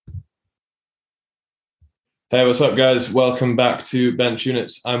Hey, what's up, guys? Welcome back to Bench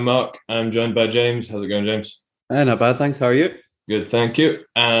Units. I'm Mark. I'm joined by James. How's it going, James? Not bad, thanks. How are you? Good, thank you.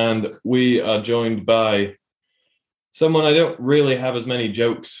 And we are joined by someone I don't really have as many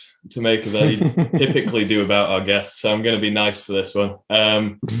jokes to make as I typically do about our guests, so I'm going to be nice for this one.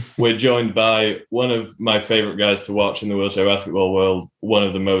 We're joined by one of my favorite guys to watch in the wheelchair basketball world, one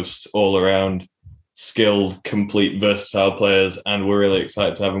of the most all-around skilled, complete, versatile players, and we're really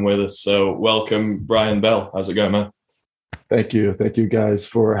excited to have him with us. So welcome, Brian Bell. How's it going, man? Thank you. Thank you guys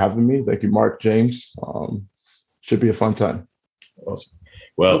for having me. Thank you, Mark, James. Should be a fun time. Awesome.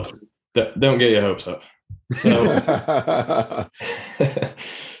 Well, don't get your hopes up. So,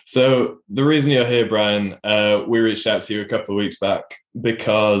 so the reason you're here, Brian, we reached out to you a couple of weeks back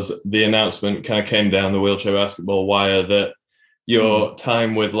because the announcement kind of came down the wheelchair basketball wire that your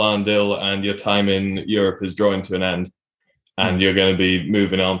time with Larndil and your time in Europe is drawing to an end and you're going to be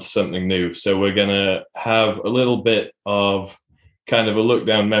moving on to something new. So we're going to have a little bit of kind of a look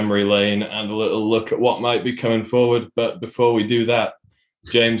down memory lane and a little look at what might be coming forward. But before we do that,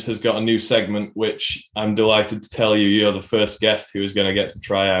 James has got a new segment, which I'm delighted to tell you you're the first guest who is going to get to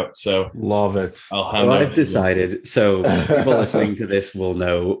try out. So love it. I've decided. So people listening to this will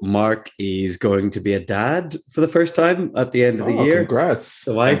know Mark is going to be a dad for the first time at the end of the year. Congrats.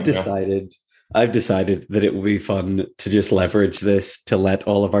 So I've decided that it will be fun to just leverage this to let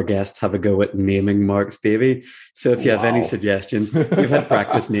all of our guests have a go at naming Mark's baby. So if you have any suggestions, we've had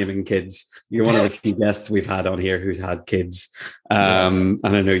practice naming kids. You're one of the few guests we've had on here who's had kids. And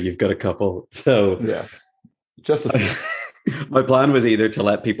I know you've got a couple. So yeah, just a few. My plan was either to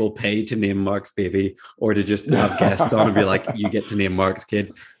let people pay to name Mark's baby or to just have guests on and be like, you get to name Mark's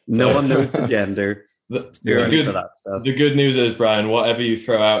kid. No one knows the gender. The good news is, Brian, whatever you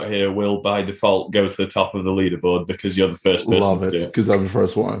throw out here will by default go to the top of the leaderboard because you're the first person. Love it, because I'm the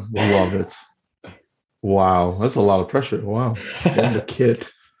first one. Love it. Wow, that's a lot of pressure. Wow, and the kid.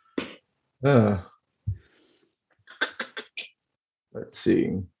 Let's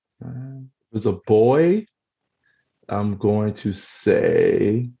see. There's a boy. I'm going to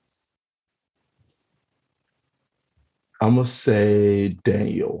say. I'm gonna say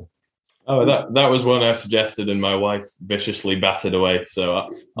Daniel. Oh, that was one I suggested, and my wife viciously batted away. So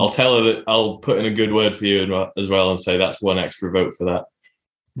I'll tell her that I'll put in a good word for you as well, and say that's one extra vote for that.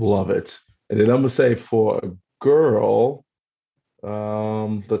 Love it. And then I'm gonna say for a girl,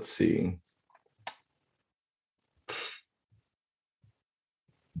 let's see.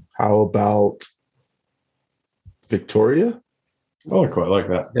 How about Victoria? Oh, I quite like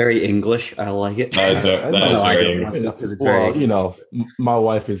that. Very English. I like it. Very English. Well, my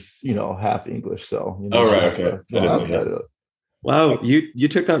wife is, half English, so. Okay. Wow, you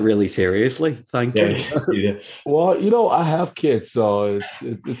took that really seriously. Thank you. Well, I have kids, so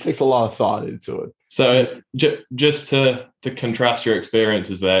it takes a lot of thought into it. So just to contrast your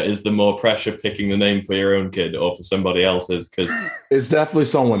experiences there, is the more pressure picking the name for your own kid or for somebody else's? Because it's definitely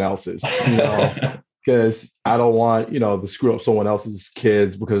someone else's, because I don't want, to screw up someone else's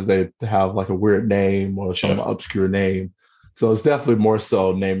kids because they have like a weird name or some obscure name. So it's definitely more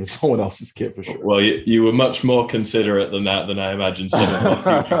so naming someone else's kid for sure. Well, you were much more considerate than that than I imagine some of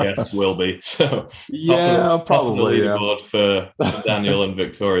our future guests will be. So probably top of the leaderboard for Daniel and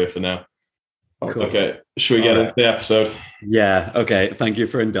Victoria for now. Cool. Okay, should we get into the episode? Yeah. Okay. Thank you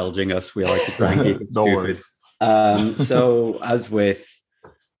for indulging us. We like to try and keep it stupid. So as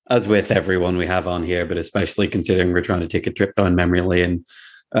with everyone we have on here, but especially considering we're trying to take a trip down memory lane,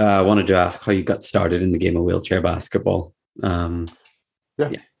 I wanted to ask how you got started in the game of wheelchair basketball. So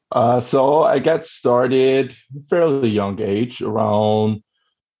I got started fairly young age, around,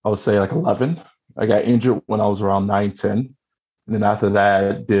 I would say like 11. I got injured when I was around 9, 10. And then after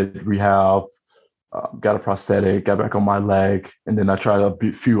that, did rehab, got a prosthetic, got back on my leg. And then I tried a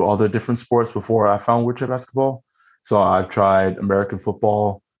few other different sports before I found wheelchair basketball. So I've tried American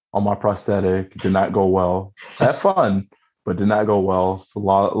football on my prosthetic. Did not go well. Had fun, but did not go well. It's a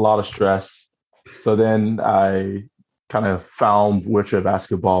lot of stress. So then I kind of found wheelchair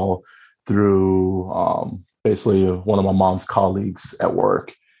basketball through basically one of my mom's colleagues at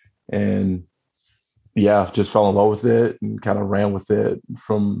work. And just fell in love with it and kind of ran with it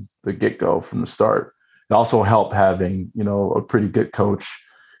from the get-go, from the start. It also helped having, a pretty good coach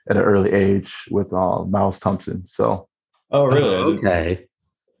at an early age with Miles Thompson. So. Oh, really? Okay.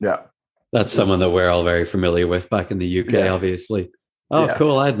 Yeah. That's someone that we're all very familiar with back in the UK, obviously. Oh,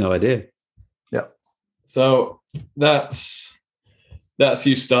 cool. I had no idea. Yeah. So that's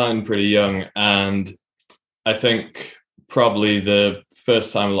you starting pretty young. And I think probably the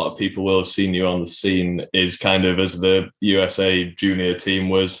first time a lot of people will have seen you on the scene is kind of as the USA junior team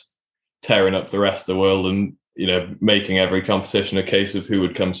was tearing up the rest of the world. And making every competition a case of who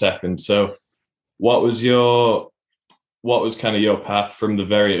would come second. So what was kind of your path from the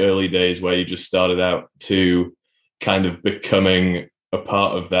very early days where you just started out to kind of becoming a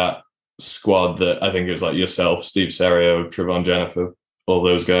part of that squad that I think it was like yourself, Steve Serio, Trevon Jennifer, all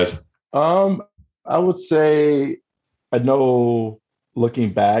those guys? I would say I know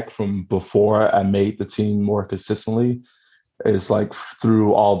looking back from before I made the team more consistently is like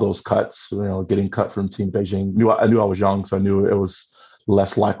through all those cuts, getting cut from Team Beijing. I knew I was young, so I knew it was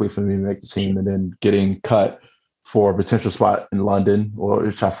less likely for me to make the team, and then getting cut for a potential spot in London,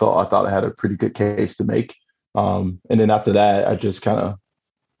 which I thought I had a pretty good case to make. And then after that, I just kind of,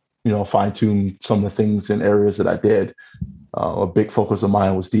 fine-tune some of the things in areas that I did. A big focus of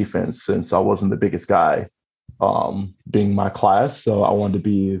mine was defense, since I wasn't the biggest guy being my class. So I wanted to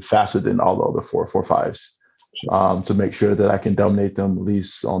be faster than all the other 4.45s to make sure that I can dominate them, at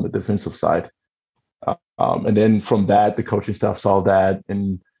least on the defensive side. And then from that, the coaching staff saw that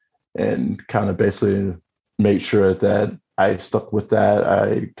and kind of basically made sure that I stuck with that.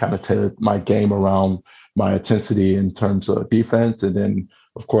 I kind of tailored my game around my intensity in terms of defense. And then,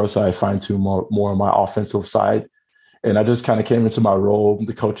 of course, I fine-tuned more on my offensive side. And I just kind of came into my role.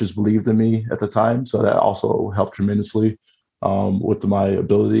 The coaches believed in me at the time, so that also helped tremendously with my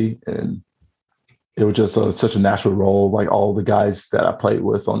ability. And it was just such a natural role. Like all the guys that I played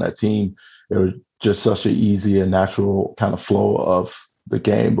with on that team, it was just such an easy and natural kind of flow of the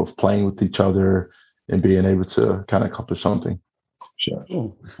game of playing with each other and being able to kind of accomplish something. Sure.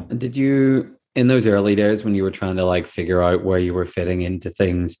 Cool. And did you, in those early days when you were trying to like figure out where you were fitting into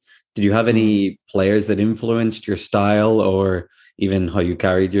things, did you have any players that influenced your style or even how you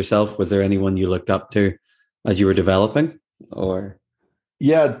carried yourself? Was there anyone you looked up to as you were developing? Or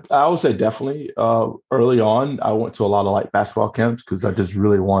yeah, I would say definitely. Early on, I went to a lot of like basketball camps because I just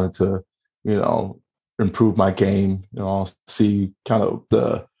really wanted to, improve my game. See kind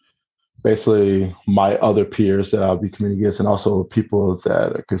of basically my other peers that I'll be competing against, and also people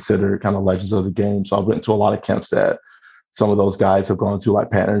that are considered kind of legends of the game. So I went to a lot of camps that some of those guys have gone to,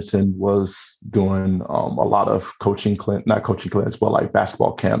 like Pat Anderson was doing a lot of not coaching clinics, but like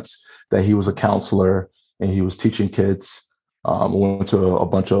basketball camps that he was a counselor and he was teaching kids. I went to a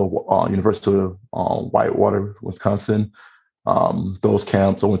bunch of University of Whitewater, Wisconsin, those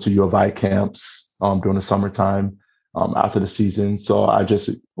camps. I went to U of I camps during the summertime after the season. So I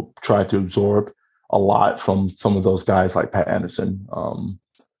just tried to absorb a lot from some of those guys like Pat Anderson.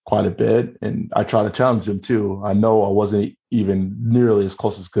 Quite a bit, and I try to challenge them too. I know I wasn't even nearly as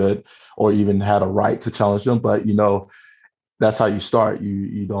close as good or even had a right to challenge them, but that's how you start.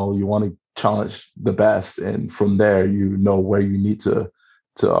 You want to challenge the best, and from there where you need to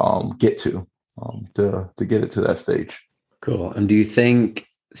get to get it to that stage. Cool. And do you think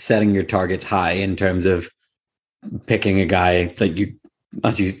setting your targets high in terms of picking a guy that you,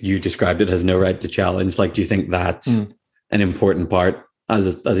 as you described it, has no right to challenge, like do you think that's an important part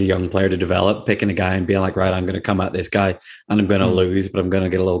as a young player to develop, picking a guy and being like, right, I'm going to come at this guy and I'm going to lose, but I'm going to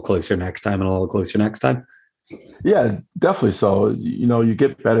get a little closer next time and a little closer next time? Yeah, definitely. So, you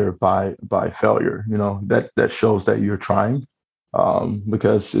get better by failure, that shows that you're trying,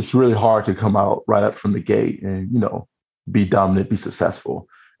 because it's really hard to come out right up from the gate and, be dominant, be successful.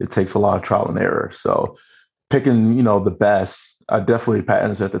 It takes a lot of trial and error. So picking, the best, I definitely, Pat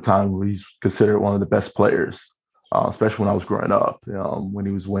Anderson at the time, he's considered one of the best players. Especially when I was growing up, when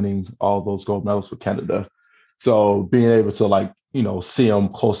he was winning all those gold medals for Canada. So being able to see him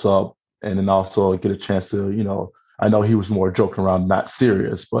close up and then also get a chance to, I know he was more joking around, not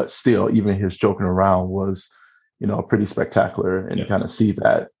serious, but still even his joking around was, pretty spectacular, and kind of see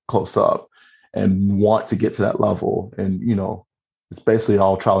that close up and want to get to that level. And, it's basically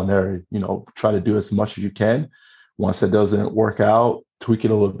all trial and error, try to do as much as you can. Once that doesn't work out, tweak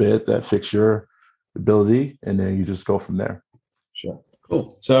it a little bit, that fix your ability, and then you just go from there. Sure.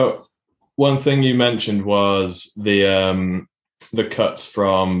 Cool. So one thing you mentioned was the cuts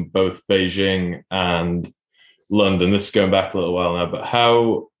from both Beijing and London. This is going back a little while now, but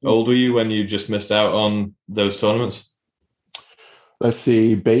how old were you when you just missed out on those tournaments? Let's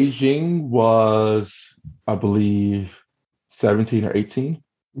see. Beijing was, I believe, 17 or 18.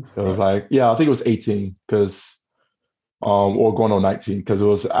 It was I think it was 18 because or going on 19 because it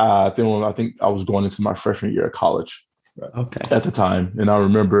was I think I was going into my freshman year of college at the time. And I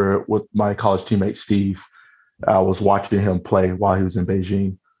remember with my college teammate Steve, I was watching him play while he was in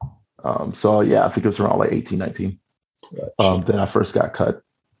Beijing. So yeah, I think it was around like 18, 19. Then I first got cut.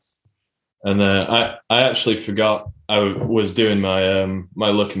 And I actually forgot I was doing my my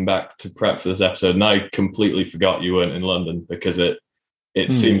looking back to prep for this episode, and I completely forgot you weren't in London because it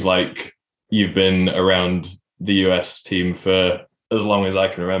seems like you've been around the US team for as long as I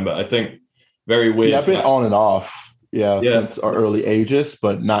can remember. I think very weird. Yeah, I've been on and off. Yeah, Yeah. since our early ages,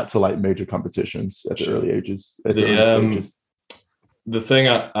 but not to like major competitions at the early ages, at the early stages. The thing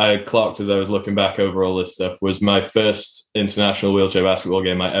I clocked as I was looking back over all this stuff was my first international wheelchair basketball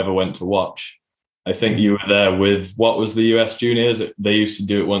game I ever went to watch. I think you were there with, what was the US Juniors? They used to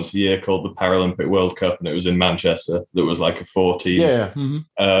do it once a year called the Paralympic World Cup, and it was in Manchester. That was like a 14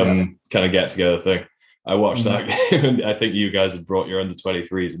 kind of get-together thing. I watched that game, and I think you guys had brought your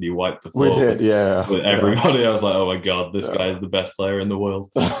under-23s, and you wiped the floor with everybody. I was like, oh my God, this guy is the best player in the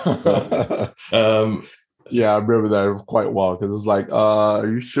world. Yeah, I remember that quite well because it was like, are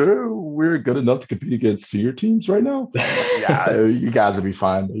you sure we're good enough to compete against senior teams right now? Yeah, you guys will be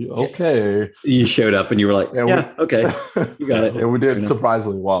fine. Okay. You showed up and you were like, okay, you got it. And we did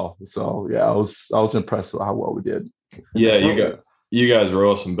surprisingly well. So yeah, I was impressed with how well we did. Yeah, you guys were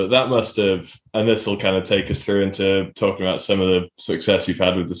awesome. But that must have, and this will kind of take us through into talking about some of the success you've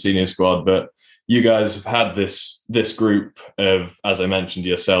had with the senior squad. But you guys have had this group of, as I mentioned,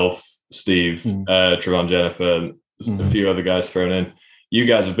 yourself, Steve, Trevon, Jennifer, and a few other guys thrown in. You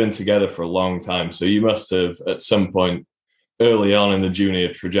guys have been together for a long time. So you must have, at some point early on in the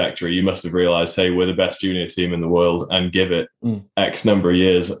junior trajectory, you must have realized, hey, we're the best junior team in the world, and give it X number of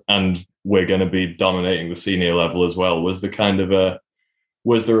years, and we're going to be dominating the senior level as well. Was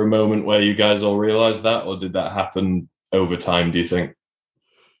there a moment where you guys all realized that, or did that happen over time, do you think?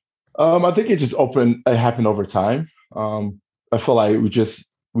 I think it happened over time. I feel like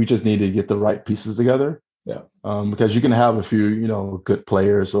we just need to get the right pieces together. Yeah. Because you can have a few, good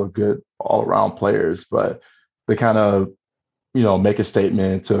players or good all-around players, but they kind of, make a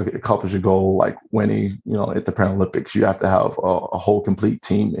statement to accomplish a goal like winning, at the Paralympics, you have to have a whole complete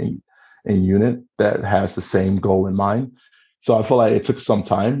team and unit that has the same goal in mind. So I feel like it took some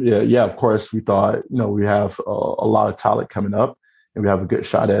time. Yeah. Of course, we thought, we have a lot of talent coming up and we have a good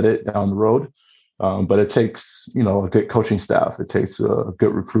shot at it down the road. But it takes, a good coaching staff. It takes a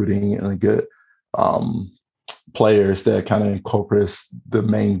good recruiting and a good players that kind of incorporates the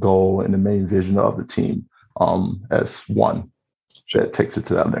main goal and the main vision of the team as one that takes it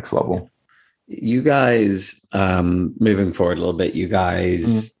to that next level. You guys, moving forward a little bit, you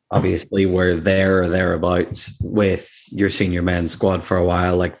guys obviously were there or thereabouts with your senior men's squad for a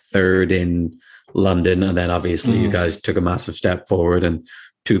while, like third in London. And then obviously you guys took a massive step forward and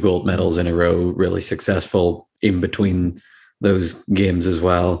 2 gold medals in a row, really successful in between those games as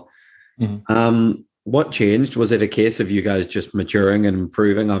well. What changed? Was it a case of you guys just maturing and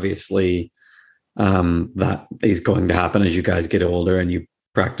improving? Obviously, that is going to happen as you guys get older and you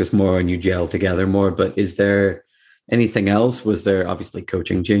practice more and you gel together more. But is there anything else? Was there obviously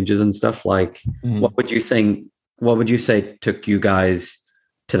coaching changes and stuff? Like, what would you say took you guys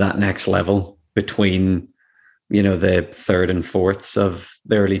to that next level between the third and fourths of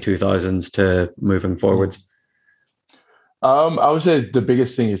the early 2000s to moving forwards? I would say the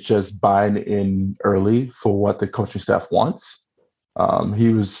biggest thing is just buying in early for what the coaching staff wants.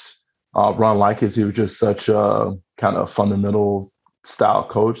 He was Ron Likens. He was just such a kind of fundamental style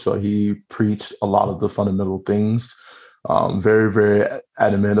coach. So he preached a lot of the fundamental things. Very, very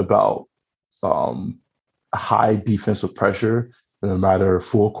adamant about high defensive pressure, no matter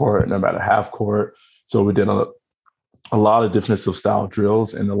full court, no matter half court. So we did a lot of defensive style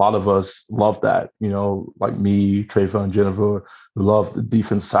drills, and a lot of us love that, like me, Trayvon, Jennifer, we love the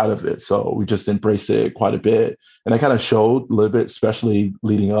defense side of it. So we just embraced it quite a bit. And I kind of showed a little bit, especially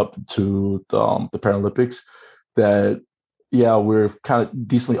leading up to the Paralympics, that, we're kind of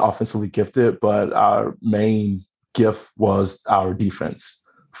decently offensively gifted, but our main gift was our defense,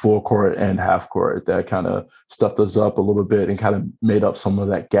 full court and half court, that kind of stuffed us up a little bit and kind of made up some of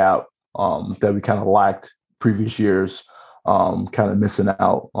that gap that we kind of lacked previous years, kind of missing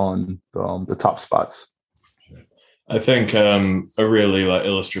out on the top spots. I think a really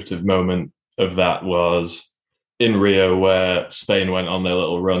illustrative moment of that was in Rio, where Spain went on their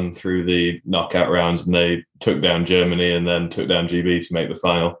little run through the knockout rounds and they took down Germany and then took down GB to make the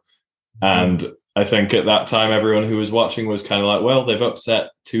final. And I think at that time, everyone who was watching was kind of like, well, they've upset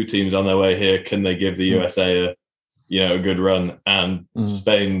 2 teams on their way here. Can they give the USA a good run? And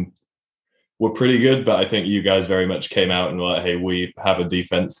Spain were pretty good, but I think you guys very much came out and were like, hey, we have a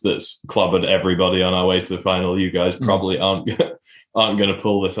defense that's clobbered everybody on our way to the final. You guys probably aren't going to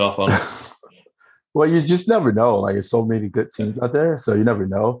pull this off on it. Well, you just never know. Like, there's so many good teams out there, so you never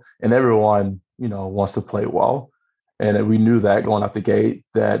know. And everyone, wants to play well. And we knew that going out the gate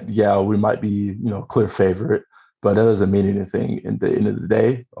that, we might be, clear favorite, but that doesn't mean anything in the end of the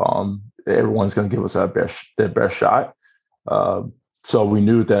day. Everyone's going to give us their best shot. So we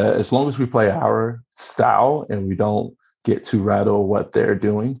knew that as long as we play our style and we don't get too rattled what they're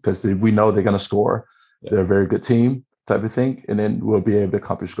doing because we know they're going to score. Yeah. They're a very good team type of thing. And then we'll be able to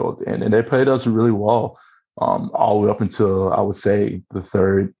accomplish goal at the end. And they played us really well all the way up until, I would say,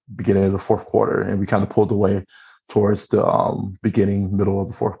 the beginning of the fourth quarter. And we kind of pulled away towards the middle of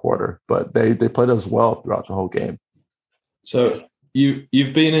the fourth quarter. But they played us well throughout the whole game. So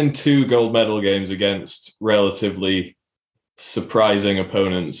you've been in 2 gold medal games against relatively surprising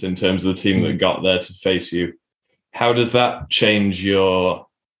opponents in terms of the team that got there to face you. How does that change your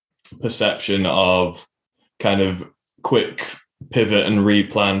perception of kind of quick pivot and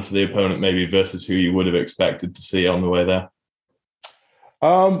replan for the opponent maybe versus who you would have expected to see on the way there?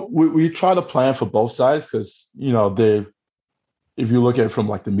 We try to plan for both sides because, if you look at it from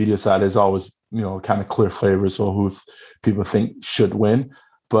like the media side, there's always, kind of clear favorites or who people think should win.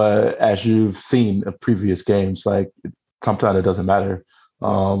 But as you've seen in previous games, like sometimes it doesn't matter.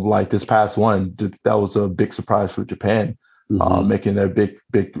 Like this past one, that was a big surprise for Japan, making their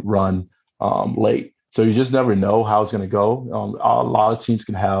big run late. So you just never know how it's going to go. A lot of teams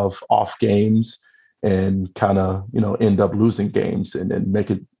can have off games and kind of, end up losing games and then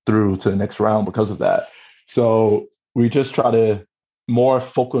make it through to the next round because of that. So we just try to more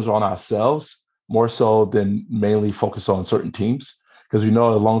focus on ourselves, more so than mainly focus on certain teams. Because as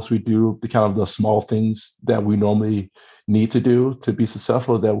long as we do the small things that we normally need to do to be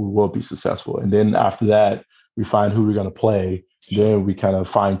successful, that we will be successful. And then after that, we find who we're going to play. Then we kind of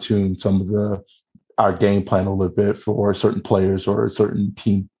fine tune some of our game plan a little bit for certain players or certain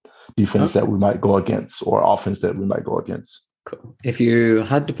team defense that we might go against or offense that we might go against. Cool. If you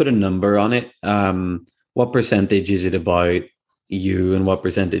had to put a number on it, what percentage is it about you and what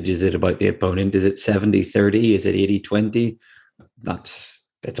percentage is it about the opponent? Is it 70-30? Is it 80-20?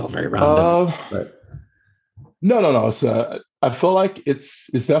 It's all very random. No. So I feel like it's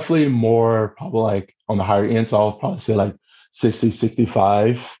definitely more probably like on the higher end. So I'll probably say like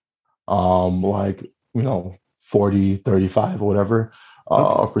 60-65, 40-35 or whatever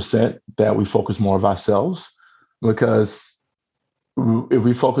percent that we focus more of ourselves. Because if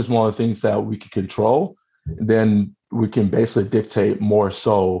we focus more on things that we can control, then we can basically dictate more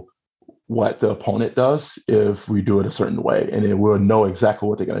so what the opponent does if we do it a certain way. And then we'll know exactly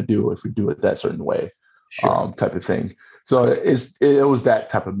what they're going to do if we do it that certain way, type of thing. So it was that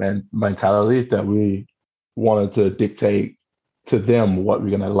type of mentality that we wanted to dictate to them what we're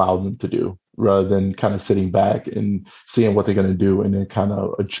going to allow them to do, rather than kind of sitting back and seeing what they're going to do and then kind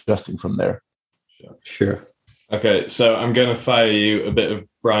of adjusting from there. Sure. Okay, so I'm going to fire you a bit of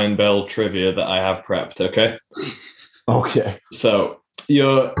Brian Bell trivia that I have prepped, okay? Okay. So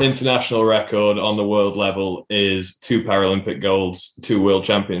your international record on the world level is 2 Paralympic golds, 2 World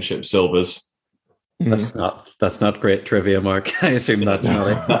Championship silvers. That's not great trivia, Mark. I assume that's not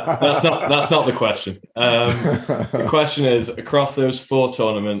it. That's not the question. The question is, across those 4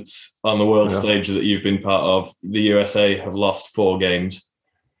 tournaments on the world stage that you've been part of, the USA have lost 4 games.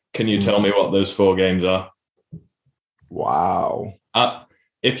 Can you tell me what those 4 games are? Wow.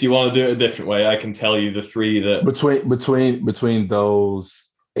 If you want to do it a different way, I can tell you the 3 that between those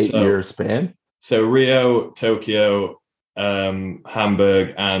 8-year span. So Rio, Tokyo,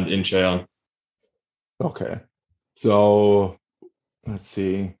 Hamburg, and Incheon. Okay. So let's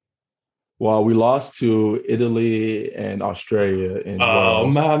see. Well, we lost to Italy and Australia in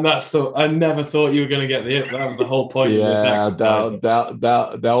Wales. Man, I never thought you were going to get that was the whole point of this exercise.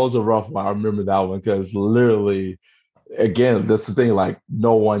 that was a rough one. I remember that one because literally, again, that's the thing, like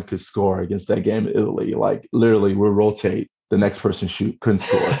no one could score against that game in Italy. Like literally we'll rotate, the next person shoot, couldn't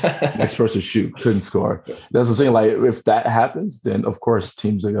score. Next person shoot, couldn't score. That's the thing, like if that happens, then of course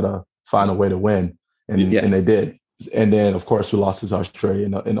teams are gonna find a way to win. And they did. And then of course we lost to Australia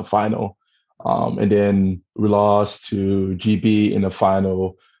in the final. And then we lost to GB in the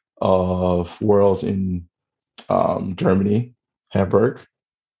final of Worlds in Germany, Hamburg.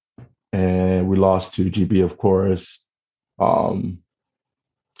 And we lost to GB, of course, going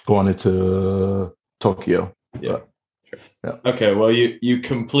into Tokyo. Yeah. Okay, well, you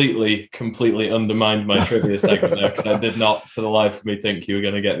completely undermined my trivia segment there because I did not, for the life of me, think you were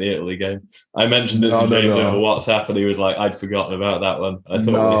going to get the Italy game. I mentioned it to James over WhatsApp, and he was like, "I'd forgotten about that one." I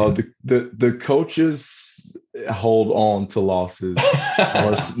thought the coaches hold on to losses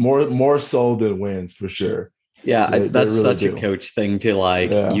more so than wins for sure. Yeah, that's really such a coach thing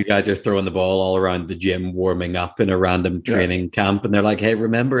to you guys are throwing the ball all around the gym, warming up in a random training camp, and they're like, "Hey,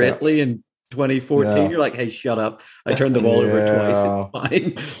 remember Italy and 2014, you're like, hey, shut up. I turned the ball over twice. It's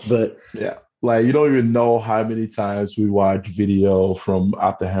fine. But like you don't even know how many times we watch video from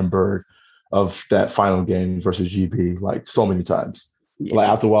after Hamburg of that final game versus GB, like so many times. Like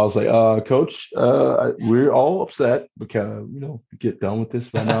after a while, I was like, Coach, we're all upset because we get done with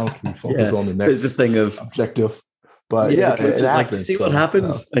this right now. Can we focus on the next There's the thing of objective? But the coach is like, happens. see what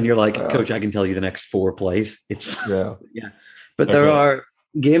happens, and you're like, Coach, I can tell you the next 4 plays. It's yeah. But there are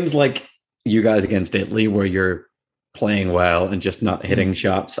games like you guys against Italy where you're playing well and just not hitting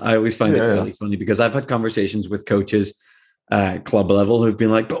shots. I always find it really funny because I've had conversations with coaches at club level who've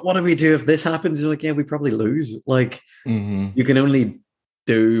been like, but what do we do if this happens? You're like, yeah, we probably lose. Like, you can only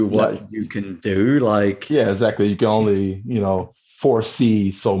do what you can do. Like, yeah, exactly. You can only,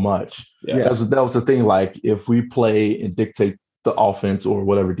 foresee so much. Yeah. That was the thing. Like, if we play and dictate the offense or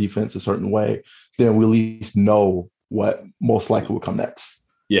whatever defense a certain way, then we at least know what most likely will come next.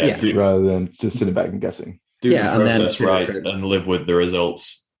 Yeah. Rather than just sitting back and guessing. Do the process right and live with the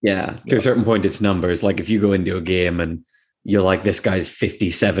results. Yeah. To a certain point, it's numbers. Like if you go into a game and you're like, this guy's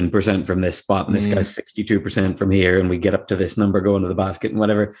 57% from this spot and this guy's 62% from here, and we get up to this number going to the basket and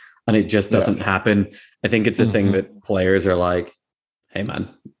whatever, and it just doesn't happen. I think it's a thing that players are like, hey man,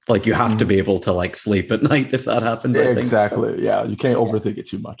 like you have to be able to like sleep at night if that happens. Exactly. Yeah. You can't overthink it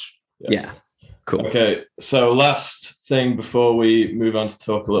too much. Yeah. Cool. Okay. So last thing before we move on to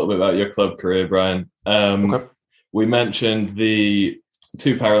talk a little bit about your club career, Brian. We mentioned the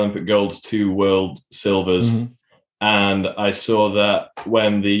 2 Paralympic golds, 2 world silvers. And I saw that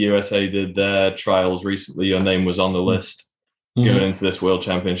when the USA did their trials recently, your name was on the list going into this World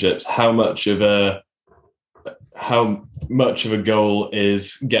Championships. How much of a goal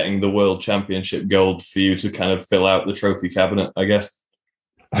is getting the World Championship gold for you to kind of fill out the trophy cabinet, I guess?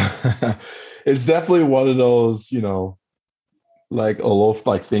 It's definitely one of those, like a lot of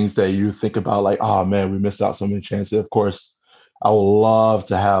like things that you think about, like, oh man, we missed out so many chances. Of course, I would love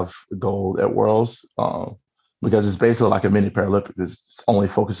to have gold at Worlds. Because it's basically like a mini Paralympics. It's only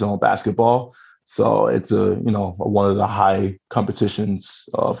focusing on basketball. So it's one of the high competitions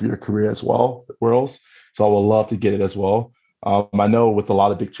of your career as well, Worlds. So I would love to get it as well. I know with a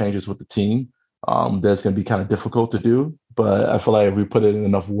lot of big changes with the team, that's going to be kind of difficult to do. But I feel like if we put in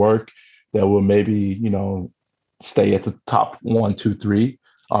enough work, that will maybe, stay at the top 1, 2, 3,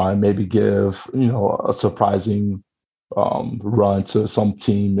 and maybe give, a surprising run to some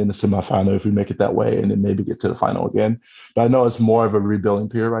team in the semifinal if we make it that way, and then maybe get to the final again. But I know it's more of a rebuilding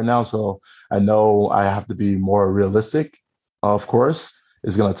period right now, so I know I have to be more realistic. Of course,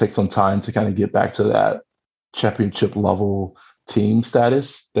 it's going to take some time to kind of get back to that championship level team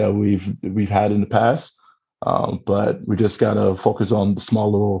status that we've had in the past. But we just got to focus on the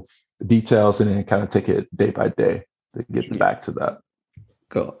small little details and then kind of take it day by day to get back to that.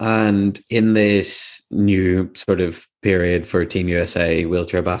 Cool. And in this new sort of period for Team USA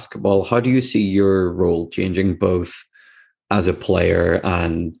wheelchair basketball, how do you see your role changing, both as a player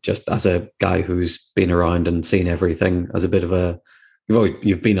and just as a guy who's been around and seen everything, as a bit of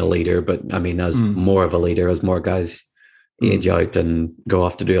you've been a leader, but I mean, as more of a leader, as more guys age out and go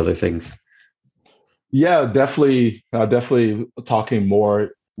off to do other things? Yeah, definitely talking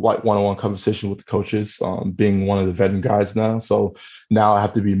more like one-on-one conversation with the coaches, being one of the veteran guys now. So now I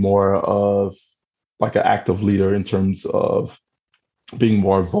have to be more of like an active leader in terms of being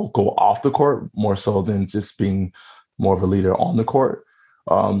more vocal off the court, more so than just being more of a leader on the court.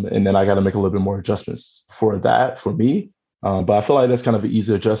 And then I got to make a little bit more adjustments for that for me. But I feel like that's kind of an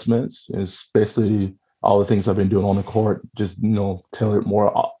easy adjustment. It's basically all the things I've been doing on the court, just, tailor it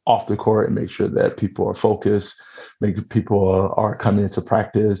more off the court and make sure that people are focused, make people are coming into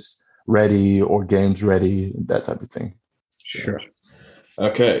practice ready or games ready, that type of thing. Sure.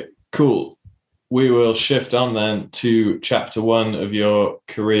 Okay, cool. We will shift on then to chapter 1 of your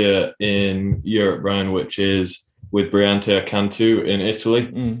career in Europe, Brian, which is with Briantia Cantu in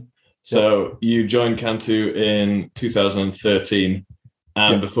Italy. So you joined Cantu in 2013.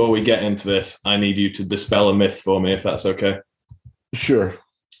 And before we get into this, I need you to dispel a myth for me, if that's okay. Sure.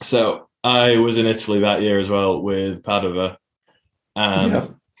 So I was in Italy that year as well with Padova.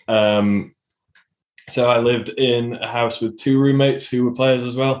 And so I lived in a house with 2 roommates who were players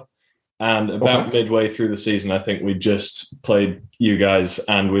as well. And about midway through the season, I think we just played you guys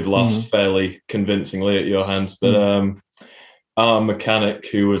and we'd lost fairly convincingly at your hands. But our mechanic,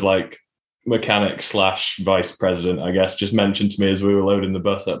 who was like mechanic / vice president, I guess, just mentioned to me as we were loading the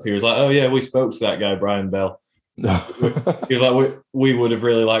bus up, he was like, oh yeah, we spoke to that guy Brian Bell. He was like, we would have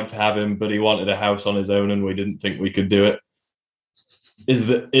really liked to have him, but he wanted a house on his own and we didn't think we could do it. Is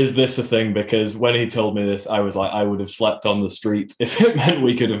this a thing? Because when he told me this, I was like, I would have slept on the street if it meant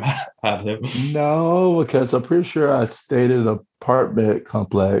we could have had him. No, because I'm pretty sure I stayed in an apartment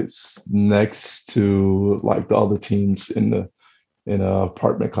complex next to like the other teams in an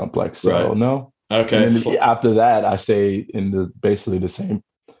apartment complex. So no, Okay. And then after that, I stayed in basically the same,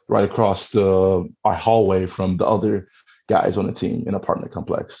 right across our hallway from the other guys on the team in apartment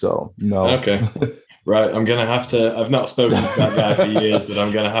complex. So no. Okay. Right. I'm gonna have to. I've not spoken to that guy for years, but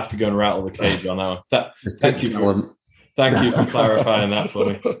I'm gonna have to go and rattle the cage on that one. Thank you for clarifying that for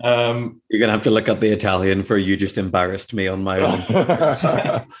me. You're gonna have to look up the Italian for "you just embarrassed me" on my own.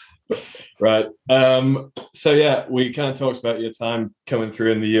 Right. So yeah, we kind of talked about your time coming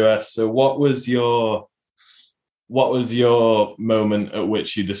through in the US. So what was your moment at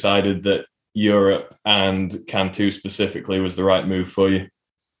which you decided that Europe and Cantu specifically was the right move for you?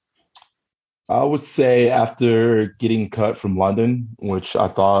 I would say after getting cut from London, which I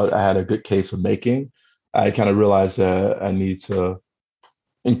thought I had a good case of making, I kind of realized that I need to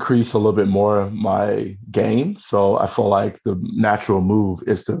increase a little bit more my game. So I feel like the natural move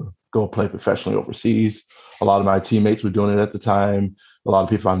is to go play professionally overseas. A lot of my teammates were doing it at the time. A lot of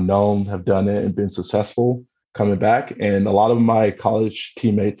people I've known have done it and been successful coming back. And a lot of my college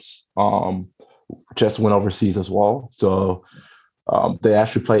teammates just went overseas as well. So they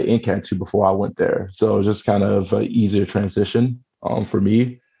actually played in Cantu before I went there. So it was just kind of an easier transition for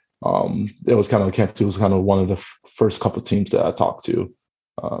me. It was kind of Cantu was kind of one of the first couple of teams that I talked to.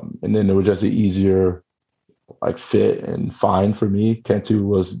 And then it was just an easier like fit and find for me. Cantu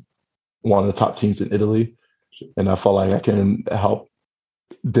was one of the top teams in Italy. And I felt like I can help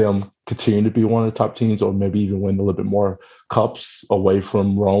them continue to be one of the top teams or maybe even win a little bit more cups away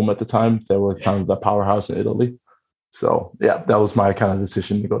from Rome at the time. They were kind of the powerhouse in Italy. So yeah, that was my kind of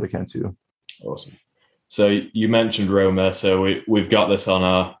decision to go to Cantu. Awesome. So you mentioned Rome there, so we've got this on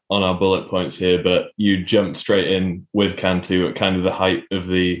our bullet points here, but you jumped straight in with Cantu at kind of the height of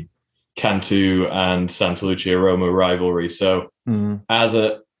the Cantu and Santa Lucia Roma rivalry. So as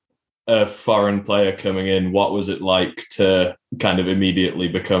a foreign player coming in, what was it like to kind of immediately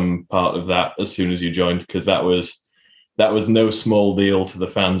become part of that as soon as you joined? Because that was no small deal to the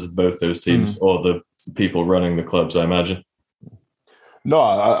fans of both those teams or the people running the clubs, I imagine. No,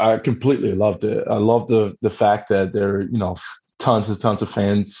 I completely loved it. I love the fact that there are, tons of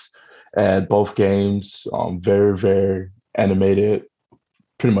fans at both games. Very, very animated,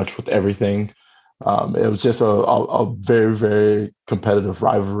 pretty much with everything. It was just a very, very competitive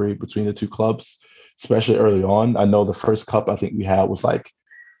rivalry between the two clubs, especially early on. I know the first cup I think we had was like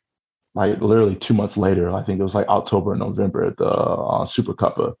literally 2 months later. I think it was like October, November, the Super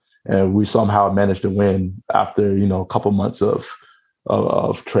Cup. And we somehow managed to win after, a couple months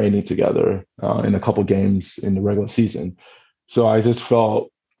of training together in a couple games in the regular season. So I just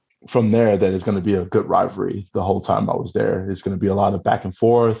felt from there that it's going to be a good rivalry the whole time I was there. It's going to be a lot of back and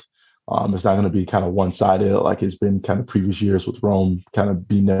forth. It's not going to be kind of one-sided like it's been kind of previous years with Rome kind of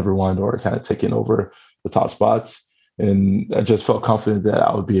beating everyone or kind of taking over the top spots. And I just felt confident that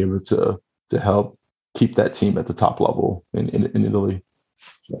I would be able to help keep that team at the top level in Italy.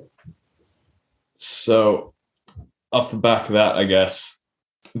 So off the back of that, I guess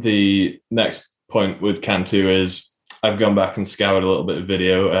the next point with Cantu is I've gone back and scoured a little bit of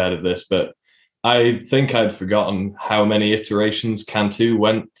video ahead of this, but I think I'd forgotten how many iterations Cantu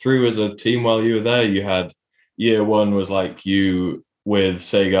went through as a team while you were there. You had year one was like you with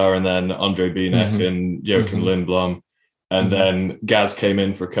Segar and then Andre Binek and Joachim Lindblom. And then Gaz came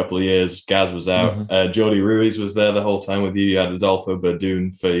in for a couple of years. Gaz was out. Jordi Ruiz was there the whole time with you. You had Adolfo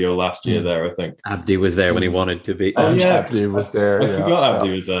Berdun for your last year there, I think. Abdi was there when he wanted to be. Oh, yeah. Abdi was there. I forgot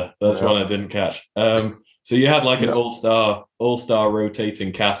Abdi was there. That's one I didn't catch. So you had like an all-star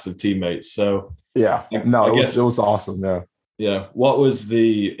rotating cast of teammates. So yeah, no, it was awesome. Yeah. Yeah. What was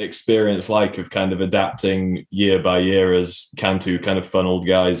the experience like of kind of adapting year by year as Cantu kind of funneled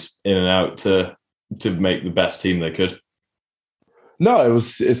guys in and out to make the best team they could? No,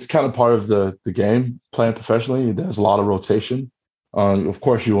 it's kind of part of the game, playing professionally. There's a lot of rotation. Of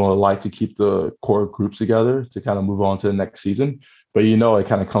course, you want to like to keep the core group together to kind of move on to the next season. But it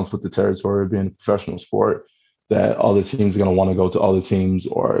kind of comes with the territory of being a professional sport that other teams are going to want to go to other teams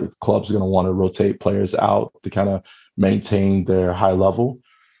or clubs are going to want to rotate players out to kind of maintain their high level.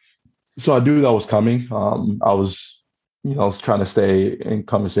 So I knew that was coming. I was trying to stay in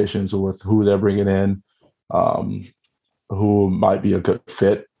conversations with who they're bringing in, who might be a good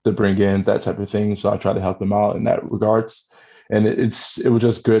fit to bring in, that type of thing. So I try to help them out in that regards. And it was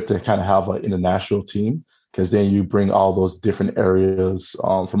just good to kind of have an international team because then you bring all those different areas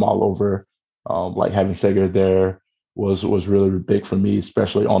from all over. Like having Segar there was really big for me,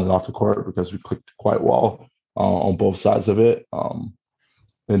 especially on and off the court because we clicked quite well on both sides of it. And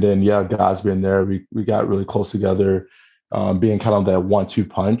then, Guy's been there. We got really close together. being kind of that 1-2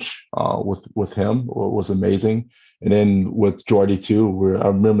 punch with him was amazing. And then with Jordy too, where I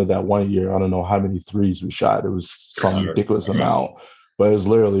remember that one year, I don't know how many threes we shot. It was some ridiculous amount, but it was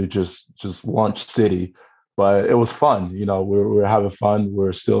literally just lunch city. But it was fun, we were having fun.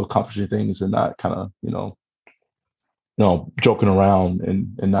 We're still accomplishing things and not kind of, joking around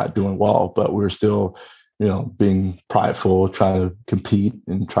and not doing well. But we're still, being prideful, trying to compete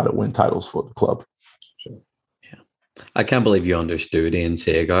and try to win titles for the club. I can't believe you understood Ian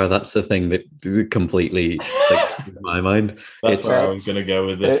Segar. That's the thing that completely in my mind. That's where I was going to go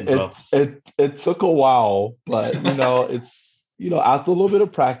with this as well. It took a while, but it's after a little bit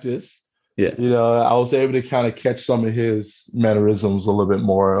of practice, I was able to kind of catch some of his mannerisms a little bit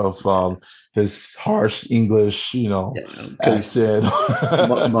more of his harsh English, accent.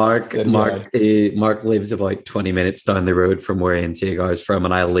 Mark lives about 20 minutes down the road from where Ian Segar is from,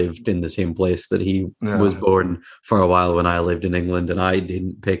 and I lived in the same place that he was born for a while when I lived in England, and I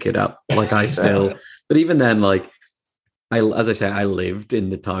didn't pick it up. Like I still, but even then, like as I say, I lived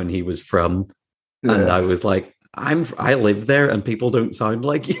in the town he was from, and I was like, I live there, and people don't sound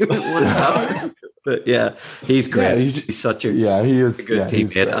like you. What's happening? But yeah, he's great. He's such a he is a good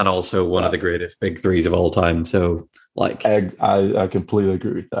teammate, and also one of the greatest big threes of all time. So, like, I completely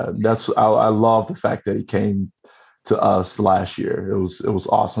agree with that. I love the fact that he came to us last year. It was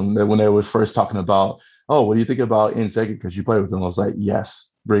awesome. That when they were first talking about, oh, what do you think about Ian Segar? Because you played with him, I was like,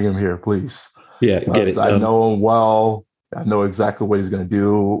 yes, bring him here, please. Yeah, get it. I know him well. I know exactly what he's going to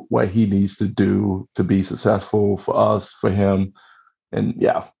do, what he needs to do to be successful for us, for him, and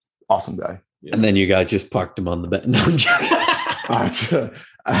awesome guy. Yeah. And then you guys just parked him on the bench. No,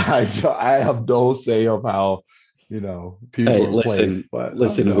 I have no say of how people are playing. But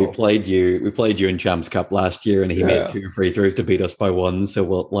listen, we played you in Champs Cup last year, and he made 2 free throws to beat us by 1.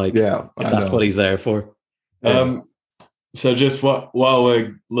 So that's what he's there for. So just while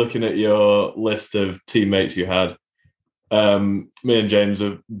we're looking at your list of teammates you had, me and James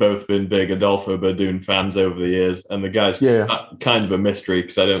have both been big Adolfo Berdun fans over the years, and the guy's kind of a mystery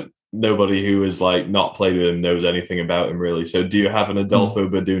because nobody who has like not played with him knows anything about him really. So do you have an Adolfo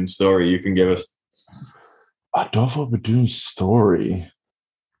Berdun story you can give us? Adolfo Berdun story?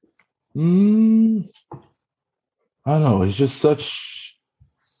 I don't know. He's just such,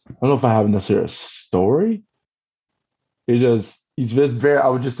 I don't know if I have necessarily a story. He's very, I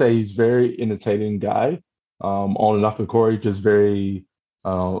would just say he's very entertaining guy. On and off the court, just very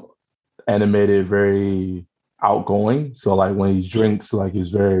animated, very outgoing. So like when he drinks, like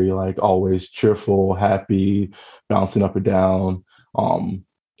he's very like always cheerful, happy, bouncing up and down.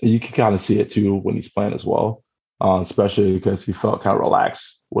 You can kind of see it too when he's playing as well, especially because he felt kind of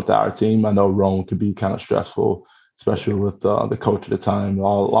relaxed with our team. I know Rome could be kind of stressful, especially with the coach at the time, a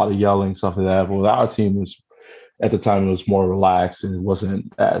lot of yelling, stuff like that. But with our team, was at the time it was more relaxed and it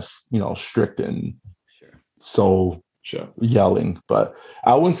wasn't as strict and so yelling. But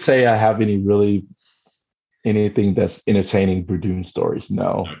I wouldn't say I have anything that's entertaining Berdun stories.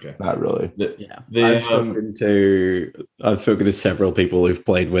 No, not really. I've spoken to several people who've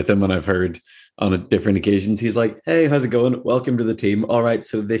played with him, and I've heard on different occasions he's like, hey, how's it going? Welcome to the team. All right,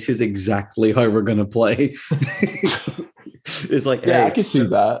 so this is exactly how we're going to play. It's like, hey, I can see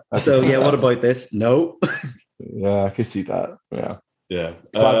that. What about this? No. Yeah, I can see that. Yeah.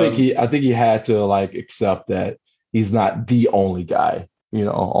 So I think he had to like accept that he's not the only guy,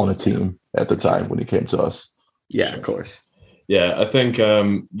 on the team at the time when he came to us. Yeah, of course. Yeah, I think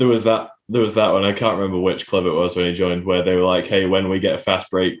there was that one. I can't remember which club it was when he joined, where they were like, "Hey, when we get a fast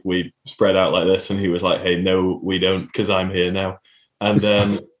break, we spread out like this," and he was like, "Hey, no, we don't, because I'm here now." And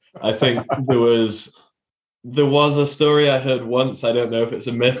then I think there was a story I heard once. I don't know if it's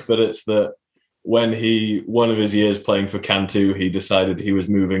a myth, but it's that when one of his years playing for Cantu, he decided he was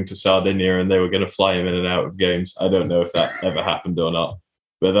moving to Sardinia and they were going to fly him in and out of games. I don't know if that ever happened or not,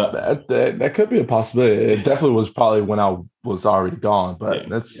 but that could be a possibility. It definitely was probably when I was already gone, but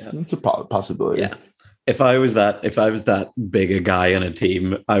that's a possibility. Yeah. If I was that big a guy on a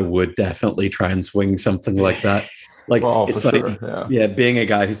team, I would definitely try and swing something like that. Like, it's funny, sure. Being a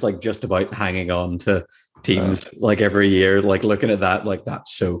guy who's like just about hanging on to teams like every year, like looking at that, like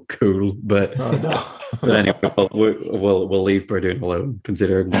that's so cool. But but anyway, we'll leave Berdun alone,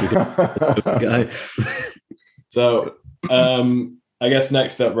 considering the guy. So I guess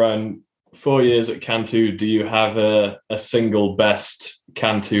next up, Ryan, 4 years at Cantu, do you have a single best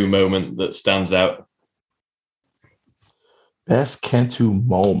Cantu moment that stands out? Best Cantu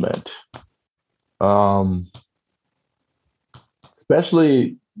moment,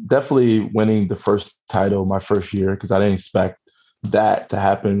 definitely winning the first title my first year, because I didn't expect that to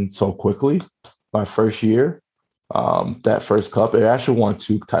happen so quickly my first year. that first cup. It actually won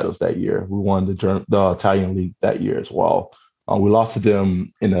 2 titles that year. We won the Italian league that year as well. We lost to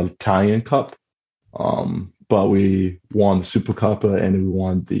them in the Italian Cup, but we won the Super Cup and we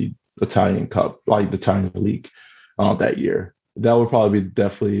won the Italian Cup, like the Italian league, that year. That would probably be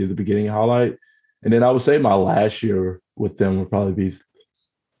definitely the beginning highlight. And then I would say my last year with them would probably be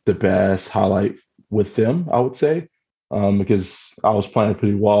the best highlight with them, I would say, because I was playing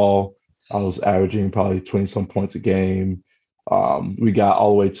pretty well. I was averaging probably 20 some points a game. We got all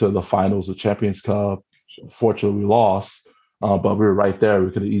the way to the finals of Champions Cup. Fortunately, we lost, but we were right there.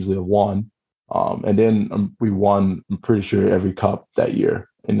 We could have easily have won. And then we won, I'm pretty sure, every cup that year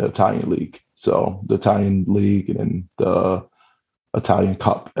in the Italian league. So the Italian league and then the Italian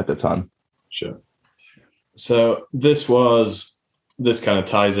Cup at the time. Sure. So this kind of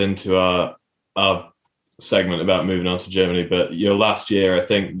ties into our segment about moving on to Germany. But your last year, I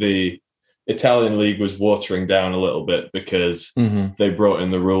think the Italian league was watering down a little bit because they brought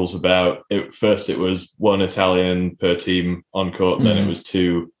in the rules about it. First, it was 1 Italian per team on court, then it was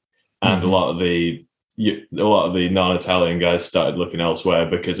 2, and a lot of the non-Italian guys started looking elsewhere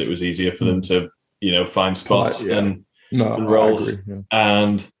because it was easier for them to, find spots and roles.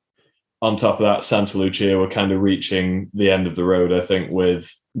 And on top of that, Santa Lucia were kind of reaching the end of the road, I think,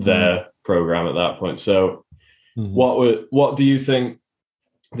 with their program at that point. So, what do you think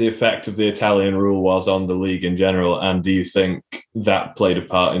the effect of the Italian rule was on the league in general, and do you think that played a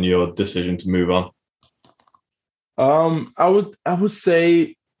part in your decision to move on? I would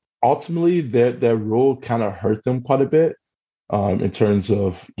say ultimately that rule kind of hurt them quite a bit in terms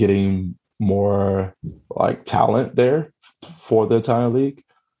of getting more like talent there for the Italian league.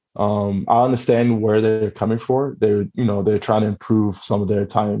 I understand where they're coming from. They're trying to improve some of their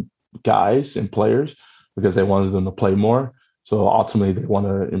Italian guys and players because they wanted them to play more. So ultimately, they want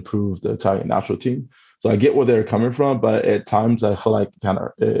to improve the Italian national team. So I get where they're coming from, but at times I feel like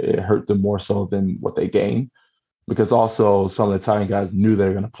it hurt them more so than what they gained, because also some of the Italian guys knew they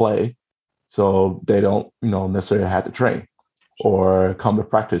were going to play, so they don't necessarily have to train or come to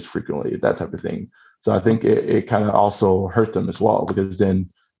practice frequently, that type of thing. So I think it kind of also hurt them as well, because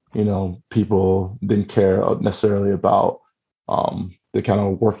then people didn't care necessarily about the kind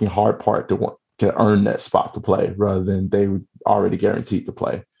of working hard part to earn that spot to play, rather than they were already guaranteed to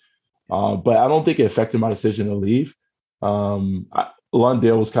play. But I don't think it affected my decision to leave. Lundale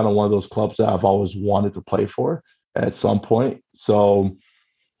was kind of one of those clubs that I've always wanted to play for at some point. So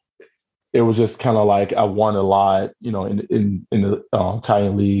it was just kind of like I won a lot, in the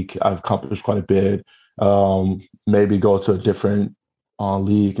Italian league. I've accomplished quite a bit. Maybe go to a different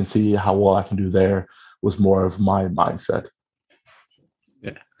league and see how well I can do there was more of my mindset.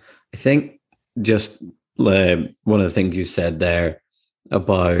 Yeah, I think just one of the things you said there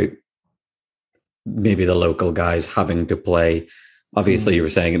about maybe the local guys having to play. Obviously, you were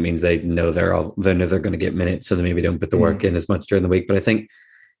saying it means they know they're going to get minutes, so they maybe don't put the work in as much during the week. But I think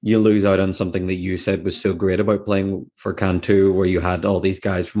you lose out on something that you said was so great about playing for Cantu, where you had all these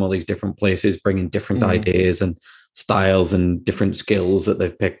guys from all these different places bringing different ideas and styles and different skills that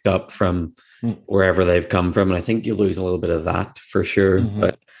they've picked up from wherever they've come from. And I think you lose a little bit of that for sure.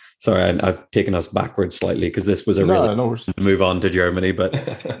 But sorry, I've taken us backwards slightly because this was move on to Germany, but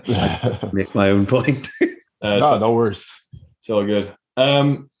make my own point. No worse. It's all good.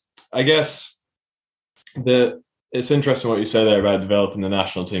 I guess it's interesting what you say there about developing the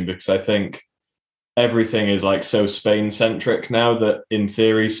national team, because I think everything is like so Spain-centric now that in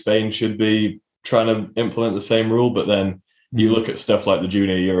theory Spain should be trying to implement the same rule, but then you look at stuff like the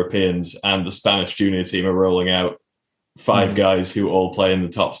junior Europeans, and the Spanish junior team are rolling out 5 guys who all play in the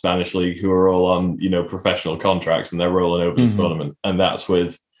top Spanish league, who are all on professional contracts, and they're rolling over the tournament, and that's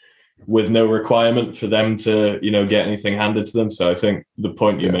with no requirement for them to get anything handed to them. So I think the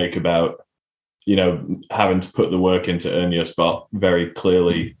point you make about having to put the work in to earn your spot very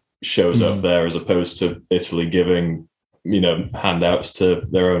clearly shows up there, as opposed to Italy giving handouts to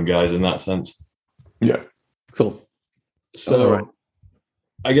their own guys in that sense. Yeah, cool. So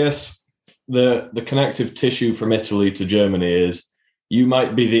I guess the connective tissue from Italy to Germany is you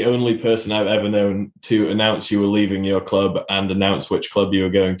might be the only person I've ever known to announce you were leaving your club and announce which club you were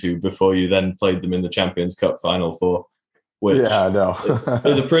going to before you then played them in the Champions Cup final four. Which I know.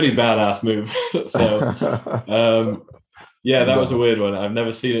 is a pretty badass move. So, that was a weird one. I've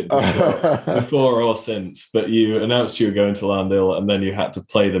never seen it before or since. But you announced you were going to Landil, and then you had to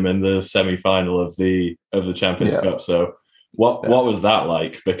play them in the semi-final of the Champions Cup. So, what was that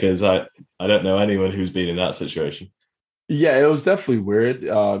like? Because I don't know anyone who's been in that situation. Yeah, it was definitely weird.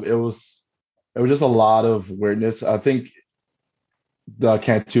 It was just a lot of weirdness. I think the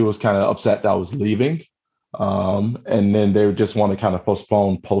Cantu was kind of upset that I was leaving. And then they just want to kind of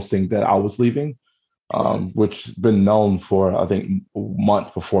postpone posting that I was leaving, which been known for, I think, a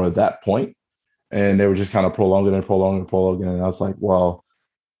month before that point. And they were just kind of prolonging and prolonging and prolonging. And I was like, well,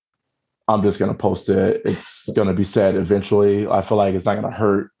 I'm just going to post it. It's going to be said eventually. I feel like it's not going to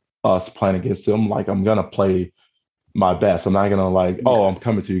hurt us playing against them. Like, I'm going to play my best. I'm not going to like, oh, I'm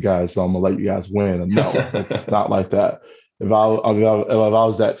coming to you guys, so I'm going to let you guys win. And no, it's not like that. If I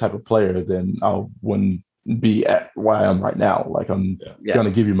was that type of player, then I wouldn't be at where I am right now. Like, I'm going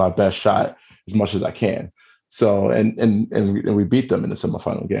to give you my best shot as much as I can. So, and we beat them in the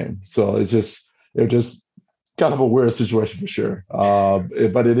semifinal game. So it just kind of a weird situation for sure. But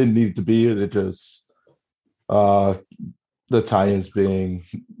it didn't need to be. It just the tie-ins being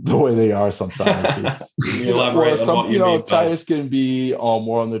the way they are sometimes. Tie-ins can be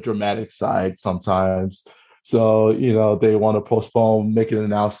more on the dramatic side sometimes. So, they want to postpone, make an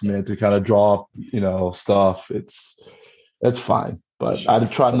announcement to kind of draw, stuff. It's fine. But I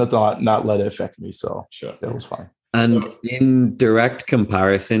tried not let it affect me. So that was fine. And in direct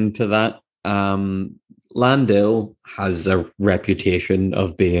comparison to that, Landil has a reputation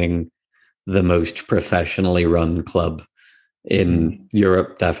of being the most professionally run club in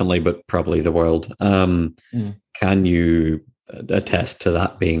Europe, definitely, but probably the world. Can you attest to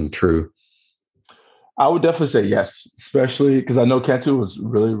that being true? I would definitely say yes, especially because I know Cantu was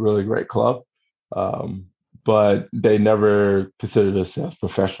really, really great club, but they never considered themselves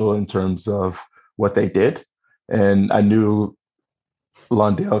professional in terms of what they did. And I knew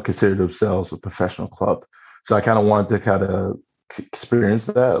Landil considered themselves a professional club. So I kind of wanted to kind of experience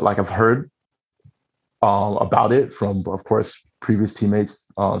that. Like, I've heard about it from, of course, previous teammates,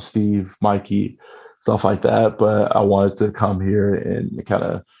 Steve, Mikey, stuff like that. But I wanted to come here and kind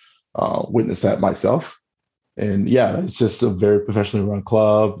of witness that myself. And yeah, it's just a very professionally run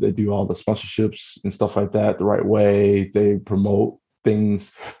club. They do all the sponsorships and stuff like that the right way. They promote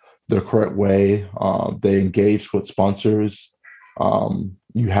things the correct way. They engage with sponsors.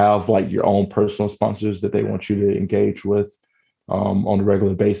 You have like your own personal sponsors that they want you to engage with on a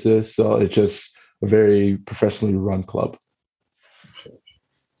regular basis. So it's just a very professionally run club.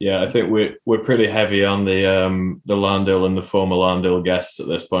 Yeah, I think we're pretty heavy on the Landil and the former Landil guests at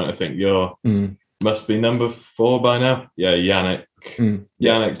this point. I think you're must be number 4 by now. Yeah, Yannick,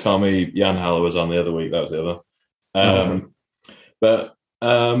 Yannick, Tommy, Jan Haller was on the other week. That was the other. But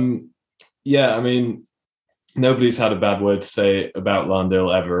yeah, I mean, nobody's had a bad word to say about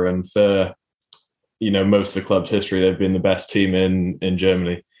Landil ever, and for most of the club's history, they've been the best team in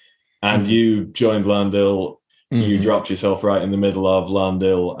Germany. And you joined Landil. You dropped yourself right in the middle of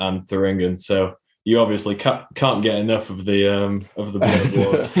Landil and Thuringen, so you obviously can't get enough of the blood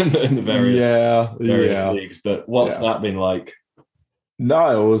wars in the various leagues. But what's that been like?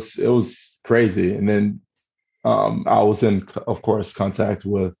 No, it was crazy. And then I was in, of course, contact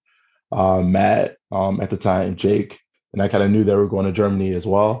with Matt at the time, Jake, and I kind of knew they were going to Germany as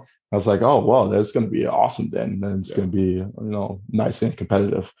well. I was like, oh, well, that's going to be awesome then. And it's going to be, nice and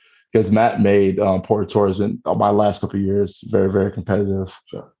competitive. Because Matt made Porta Torres in my last couple of years very, very competitive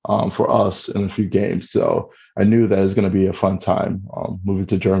for us in a few games. So I knew that it was going to be a fun time moving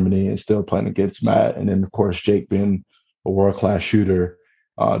to Germany and still playing against Matt. And then, of course, Jake being a world-class shooter,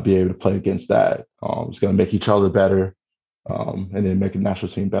 be able to play against that. It's going to make each other better and then make the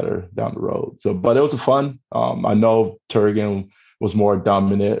national team better down the road. So, but it was fun. I know Thuringen was more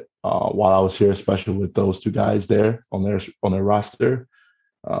dominant while I was here, especially with those two guys there on their roster.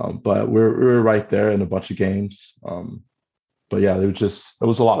 But we're right there in a bunch of games. But yeah, it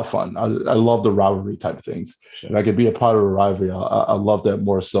was a lot of fun. I love the rivalry type of things. Sure. If I could be a part of a rivalry, I love that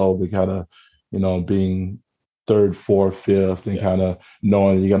more so than kind of, being third, fourth, fifth, and kind of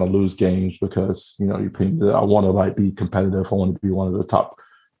knowing you're going to lose games because, I want to be competitive. I want to be one of the top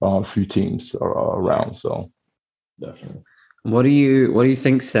few teams around. So definitely. What do you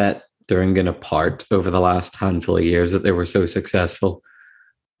think set Thuringen apart over the last handful of years that they were so successful?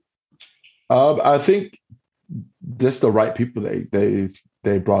 I think just the right people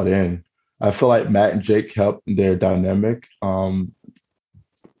they brought in. I feel like Matt and Jake helped their dynamic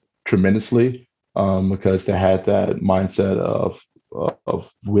tremendously because they had that mindset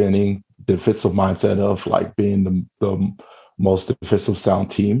of winning, defensive mindset of like being the most defensive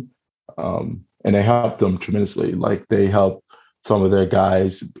sound team, and they helped them tremendously. Like they helped some of their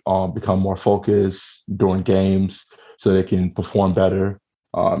guys become more focused during games so they can perform better.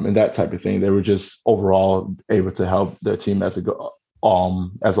 And that type of thing. They were just overall able to help their team as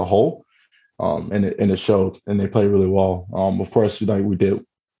a whole, and it showed. And they played really well. Of course, we did.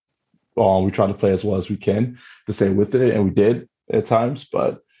 We tried to play as well as we can to stay with it, and we did at times.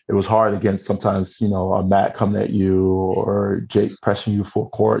 But it was hard against sometimes, a Matt coming at you or Jake pressing you full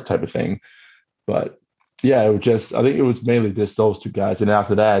court type of thing. But yeah, I think it was mainly just those two guys. And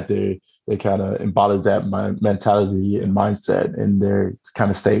after that, they kind of embodied that mentality and mindset, and they're kind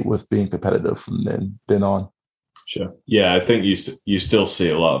of stayed with being competitive from then on. Sure. Yeah, I think you still see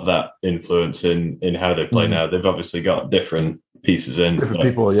a lot of that influence in how they play now. They've obviously got different pieces in. Different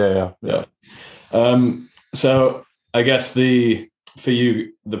people, yeah. So I guess for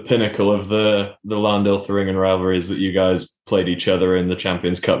you, the pinnacle of the Landale-Thuringen rivalry is that you guys played each other in the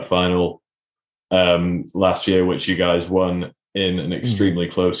Champions Cup final last year, which you guys won in an extremely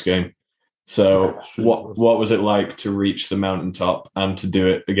close game. So what was it like to reach the mountaintop and to do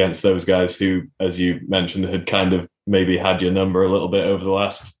it against those guys who, as you mentioned, had kind of maybe had your number a little bit over the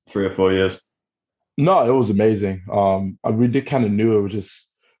last 3 or 4 years? No, it was amazing. We did kind of knew it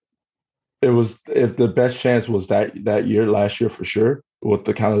was if the best chance was that last year for sure, with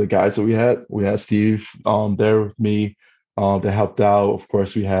the kind of the guys that we had Steve there with me, that helped out. Of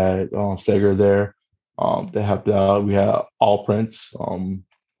course, we had Sager there, that helped out. We had All Prince,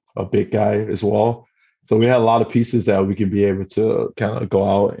 a big guy as well. So we had a lot of pieces that we could be able to kind of go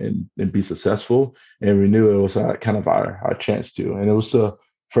out and be successful. And we knew it was kind of our chance to. And it was the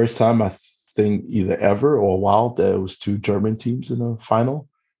first time, I think, either ever or a while that it was 2 German teams in the final.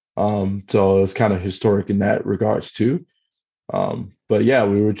 So it was kind of historic in that regards too. But yeah, it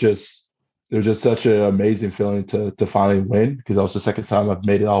was just such an amazing feeling to finally win, because that was the second time I've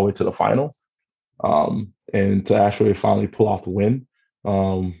made it all the way to the final. And to actually finally pull off the win.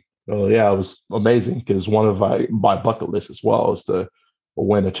 Yeah, it was amazing, because one of my bucket list as well is to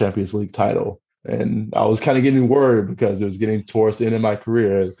win a Champions League title. And I was kind of getting worried because it was getting towards the end of my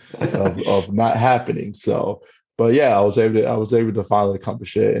career of not happening. So, but yeah, I was able to finally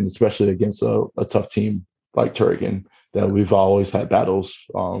accomplish it, and especially against a tough team like Thuringen that we've always had battles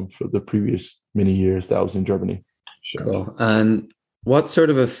for the previous many years that I was in Germany. Sure. Cool. And what sort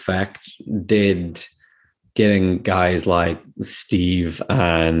of effect did getting guys like Steve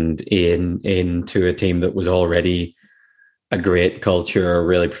and Ian into a team that was already a great culture, a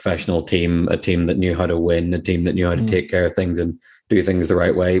really professional team, a team that knew how to win, a team that knew how to take care of things and do things the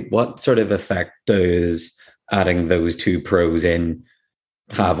right way? What sort of effect does adding those 2 pros in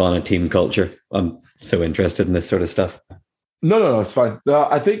have on a team culture? I'm so interested in this sort of stuff. No, it's fine.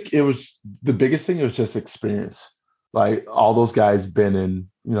 I think it was the biggest thing. It was just experience. Like, all those guys been in,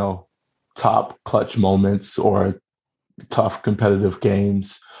 top clutch moments or tough competitive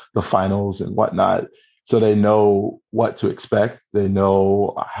games, the finals and whatnot. So they know what to expect. They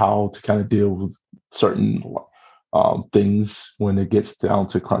know how to kind of deal with certain things when it gets down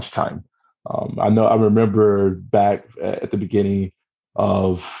to crunch time. I remember back at the beginning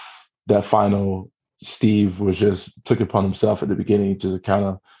of that final, Steve took it upon himself at the beginning to kind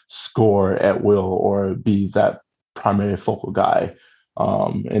of score at will or be that primary focal guy.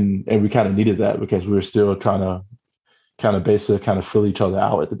 And we kind of needed that because we were still trying to kind of basically kind of fill each other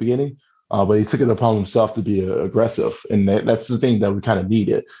out at the beginning. But he took it upon himself to be aggressive. And that's the thing that we kind of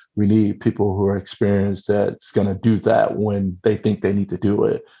needed. We need people who are experienced that's going to do that when they think they need to do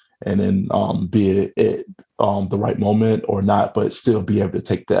it. And then be it the right moment or not, but still be able to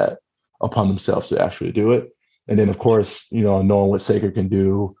take that upon themselves to actually do it. And then, of course, knowing what Sager can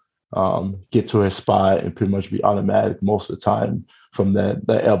do, get to his spot and pretty much be automatic most of the time from that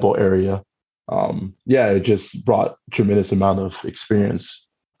elbow area. It just brought tremendous amount of experience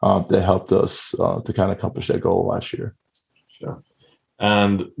that helped us to kind of accomplish that goal last year. Sure.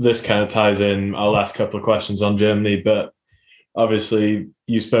 And this kind of ties in our last couple of questions on Germany, but obviously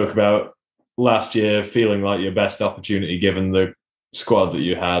you spoke about last year feeling like your best opportunity given the squad that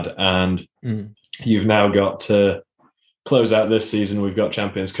you had, and you've now got to close out this season. We've got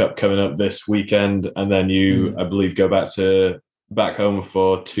Champions Cup coming up this weekend, and then you, I believe, go back home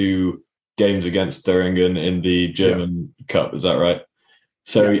for 2 games against Thuringen in the German Cup. Is that right?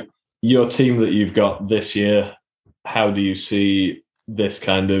 So your team that you've got this year, how do you see this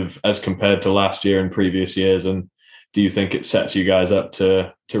kind of as compared to last year and previous years? And do you think it sets you guys up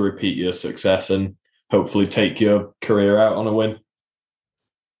to repeat your success and hopefully take your career out on a win?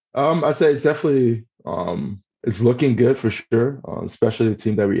 I'd say it's definitely it's looking good for sure, especially the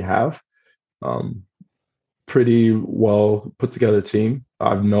team that we have. Pretty well put together team.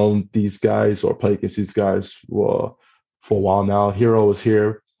 I've known these guys or played against these guys for a while now. Hero was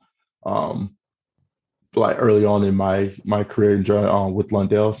here like early on in my career with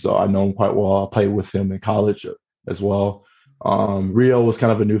Landale, so I know him quite well. I played with him in college as well. Rio was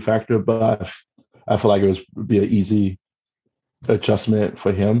kind of a new factor, but I feel like would be an easy adjustment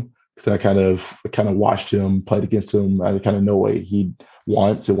for him because I kind of watched him, played against him. I kind of know what he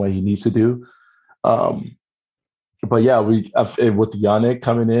wants and what he needs to do. But yeah, with Yannick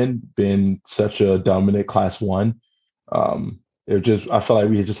coming in, being such a dominant class one, I feel like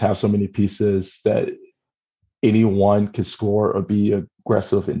we just have so many pieces that anyone can score or be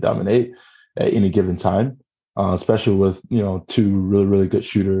aggressive and dominate at any given time. Especially with two really really good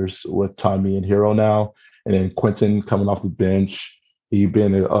shooters with Tommy and Hero now, and then Quentin coming off the bench. He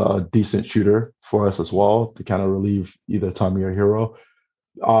been a decent shooter for us as well to kind of relieve either Tommy or Hero.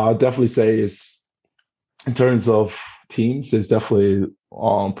 I'll definitely say it's in terms of teams, it's definitely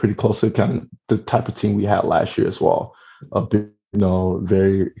pretty close to kind of the type of team we had last year as well.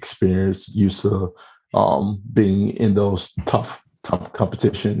 Very experienced, used to being in those tough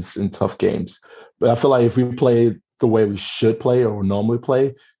competitions and tough games. But I feel like if we play the way we should play or normally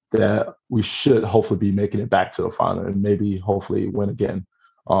play, that we should hopefully be making it back to the final and maybe hopefully win again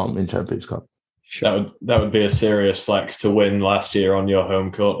in Champions Cup. That would be a serious flex to win last year on your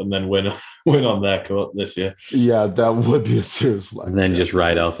home court and then win on their court this year. Yeah, that would be a serious flex. And then just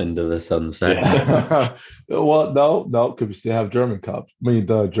ride off into the sunset. Yeah. Well, no, because we still have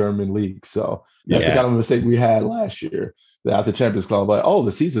the German league. So that's the kind of mistake we had last year. After Champions Club, like,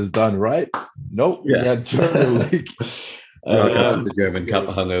 the season's done, right? Nope, we had German league. The German Cup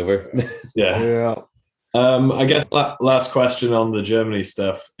hungover. Yeah. I guess last question on the Germany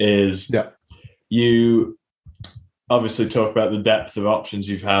stuff is, you obviously talk about the depth of options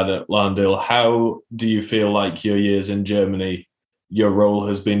you've had at Lahn-Dill. How do you feel like your years in Germany, your role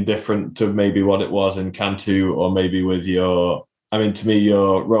has been different to maybe what it was in Cantu, or maybe with to me,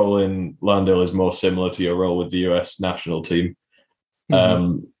 your role in Lahn-Dill is more similar to your role with the US national team.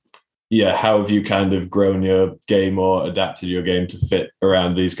 Mm-hmm. How have you kind of grown your game or adapted your game to fit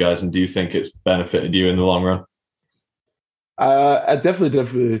around these guys? And do you think it's benefited you in the long run? I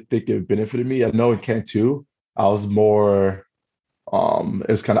definitely think it benefited me. I know in Cantu, I was more, it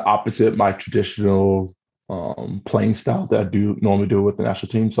was kind of opposite my traditional playing style that I normally do with the national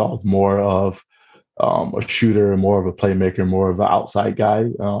team. So I was more of a shooter, more of a playmaker, more of an outside guy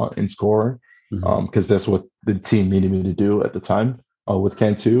in scoring, because that's what the team needed me to do at the time with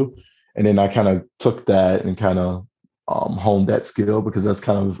Cantu. And then I kind of took that and kind of honed that skill, because that's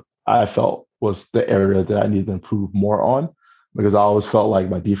kind of, I felt, was the area that I needed to improve more on, because I always felt like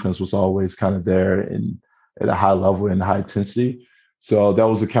my defense was always kind of there and at a high level and high intensity. So that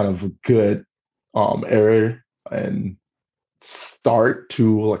was a kind of a good area and start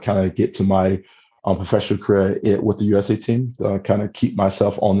to kind of get to my professional career with the USA team. Kind of keep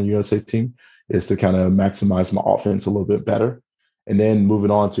myself on the USA team is to kind of maximize my offense a little bit better. And then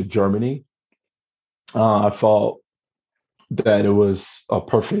moving on to Germany, I felt that it was a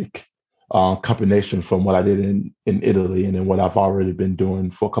perfect combination from what I did in Italy and then what I've already been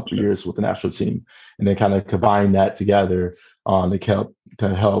doing for a couple of years with the national team. And then kind of combine that together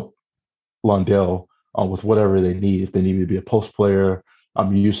to help Lahn-Dill with whatever they need. If they need me to be a post player,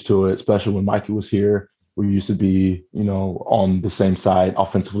 I'm used to it, especially when Mikey was here. We used to be, on the same side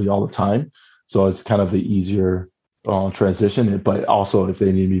offensively all the time. So it's kind of an easier transition. But also if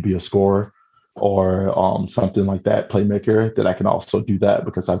they need me to be a scorer or something like that, playmaker, that I can also do that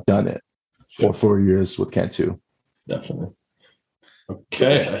because I've done it for 4 years with Cantu. Definitely.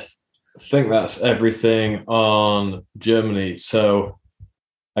 Okay. I think that's everything on Germany. So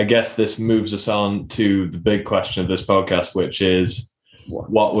I guess this moves us on to the big question of this podcast, which is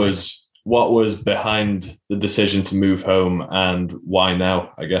what was behind the decision to move home and why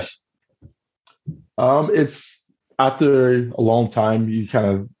now, I guess? It's after a long time, you kind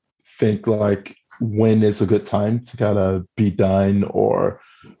of think like, when is a good time to kind of be done or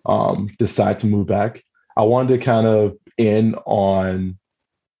decide to move back. I wanted to kind of end on,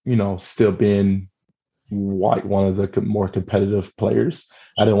 still being one of the more competitive players.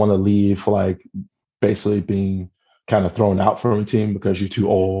 I didn't want to leave like basically being kind of thrown out from a team because you're too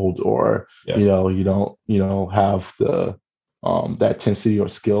old or, you don't have the that intensity or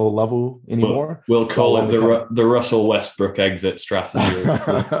skill level anymore. We'll call it the Russell Westbrook exit strategy.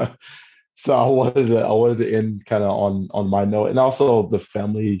 So I wanted to end kind of on my note, and also the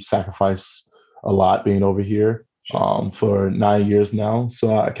family sacrifice a lot being over here for 9 years now.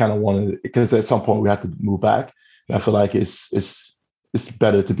 So I kind of wanted, because at some point we have to move back. I feel like it's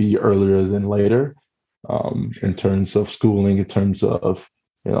better to be earlier than later in terms of schooling, in terms of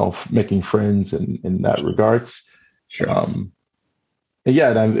making friends in that regards. Sure.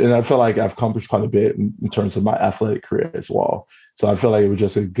 And I feel like I've accomplished quite a bit in terms of my athletic career as well. So I feel like it was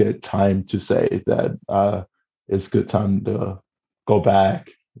just a good time to say that it's a good time to go back,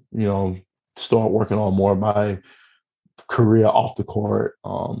 start working on more of my career off the court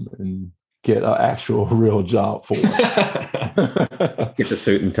and get an actual real job for once. Get the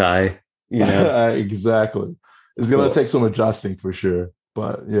suit and tie, you know. Exactly. It's going to take some adjusting for sure.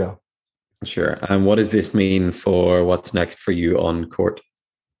 But yeah. Sure. And what does this mean for what's next for you on court?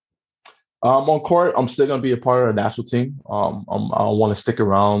 On court, I'm still going to be a part of the national team. I want to stick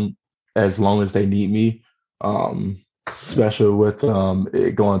around as long as they need me, especially with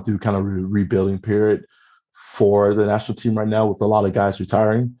it going through kind of rebuilding period for the national team right now with a lot of guys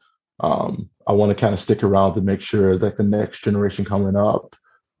retiring. I want to kind of stick around to make sure that the next generation coming up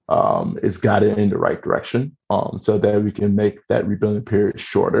is guided in the right direction, so that we can make that rebuilding period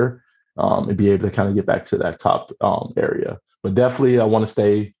shorter, and be able to kind of get back to that top area. But definitely, I want to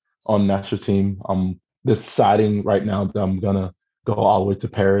stay on the national team. I'm deciding right now that I'm gonna go all the way to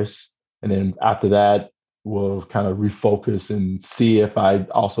Paris, and then after that, we'll kind of refocus and see if I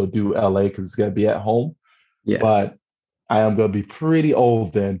also do LA because it's gonna be at home. Yeah. But I am gonna be pretty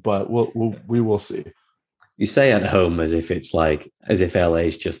old then. But we will see. You say at home as if it's like as if LA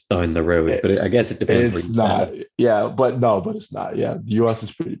is just down the road, but I guess it depends. It's not. Yeah, but it's not. Yeah, the US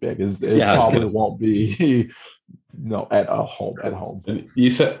is pretty big. It probably won't be. No, at home. And you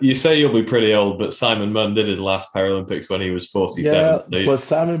say you'll be pretty old, but Simon Munn did his last Paralympics when he was 47. Yeah, but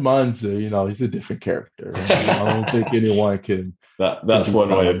Simon Munn's, he's a different character. I don't think anyone can. That's one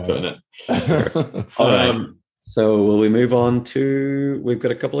way of putting it. All right. So will we move on to? We've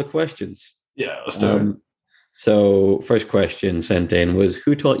got a couple of questions. Yeah, let's do it. So first question sent in was,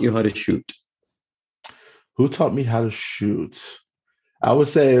 who taught you how to shoot? Who taught me how to shoot? I would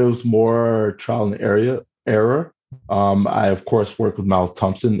say it was more trial and error. I, of course, worked with Miles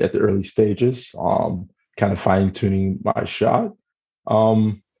Thompson at the early stages, kind of fine-tuning my shot.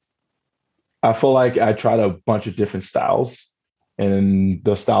 I feel like I tried a bunch of different styles, and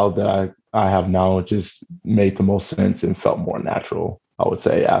the style that I have now just made the most sense and felt more natural, I would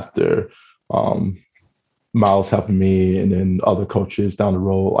say, after Miles helping me, and then other coaches down the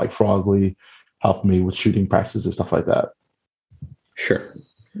road, like Frogley, helping me with shooting practices and stuff like that. Sure.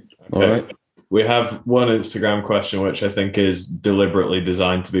 All right. We have one Instagram question, which I think is deliberately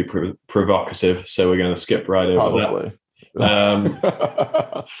designed to be provocative. So we're going to skip right over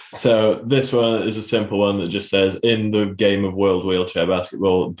that. So this one is a simple one that just says, in the game of world wheelchair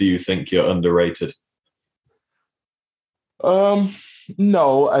basketball, do you think you're underrated?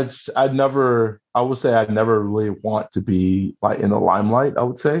 No, I would say I never really want to be like in the limelight, I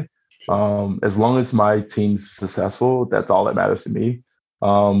would say. As long as my team's successful, that's all that matters to me.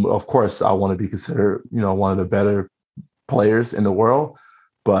 Of course, I want to be considered, one of the better players in the world,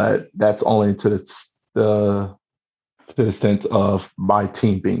 but that's only to the extent of my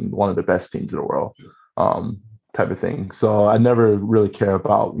team being one of the best teams in the world, type of thing. So I never really care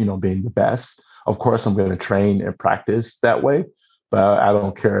about, being the best. Of course, I'm going to train and practice that way, but I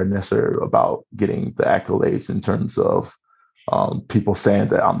don't care necessarily about getting the accolades in terms of people saying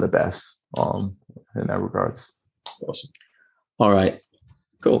that I'm the best in that regards. Awesome. All right.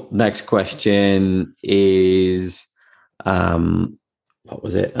 Cool. Next question is, what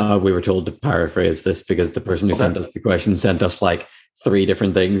was it? We were told to paraphrase this because the person who sent us the question sent us like 3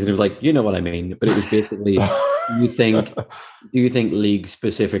 different things, and it was like, you know what I mean. But it was basically, do you think league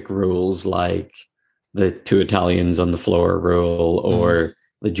specific rules like the 2 Italians on the floor rule or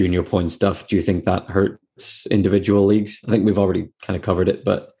the junior point stuff, do you think that hurts individual leagues? I think we've already kind of covered it,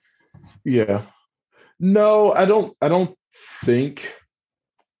 but yeah, no, I don't think.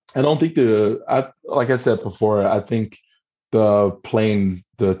 Like I said before, I think playing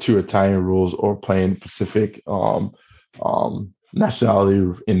the 2 Italian rules or playing Pacific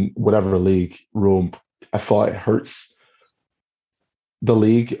nationality in whatever league rule, I feel like hurts the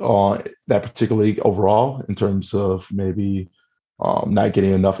league, that particular league overall, in terms of maybe not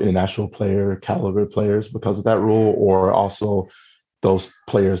getting enough international caliber players because of that rule, or also those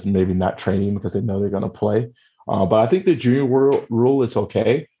players maybe not training because they know they're going to play. But I think the junior rule is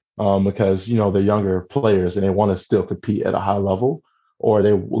okay. Because they're younger players and they want to still compete at a high level, or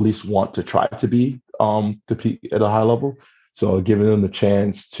they at least want to try to be compete at a high level. So giving them the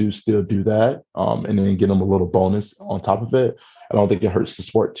chance to still do that, and then give them a little bonus on top of it, I don't think it hurts the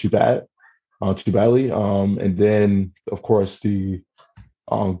sport too badly. And then of course the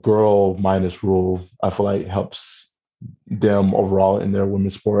girl minus rule, I feel like helps them overall in their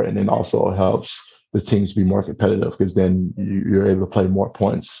women's sport, and then also helps the teams be more competitive because then you're able to play more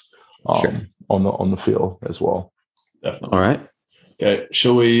points on the field as well. Definitely. All right. Okay.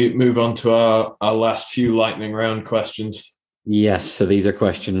 Shall we move on to our last few lightning round questions? Yes. So these are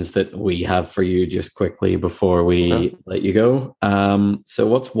questions that we have for you just quickly before we let you go. So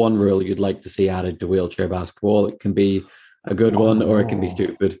what's one rule you'd like to see added to wheelchair basketball? It can be a good one or it can be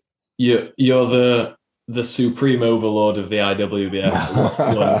stupid. you're the supreme overlord of the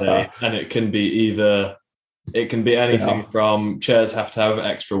IWBF one day, and it can be anything from chairs have to have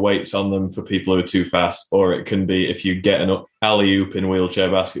extra weights on them for people who are too fast, or it can be if you get an alley-oop in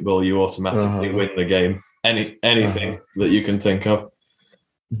wheelchair basketball, you automatically win the game. Anything that you can think of.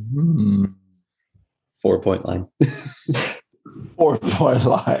 4-point line. 4-point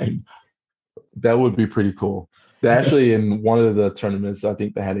line. That would be pretty cool. They actually, in one of the tournaments, I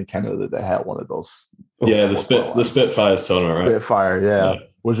think they had in Canada, they had one of those. Yeah, the Spitfires tournament, right? Spitfire, yeah.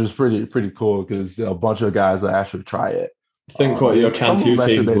 Which was pretty cool because a bunch of guys will actually try it. Think what your Cantu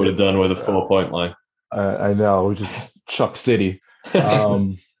team would have done with a 4-point line. I know, just Chuck City.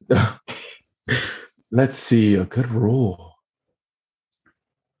 Let's see, a good rule.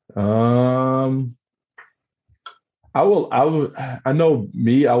 I know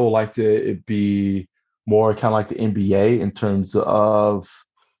me, I would like it be more kind of like the NBA in terms of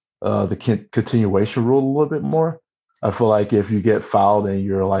the continuation rule a little bit more. I feel like if you get fouled and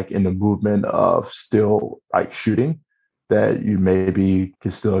you're like in the movement of still like shooting, that you maybe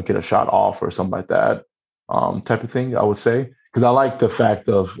can still get a shot off or something like that type of thing, I would say. Because I like the fact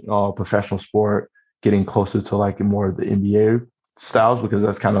of professional sport getting closer to like more of the NBA styles, because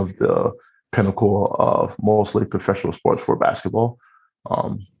that's kind of the pinnacle of mostly professional sports for basketball.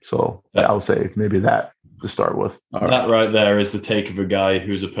 So I would say maybe that to start with. That right there is the take of a guy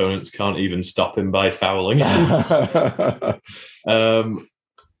whose opponents can't even stop him by fouling.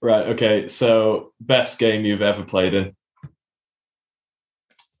 Right. Okay. So best game you've ever played in?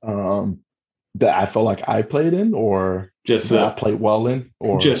 That I felt like I played in, or just that I played well in,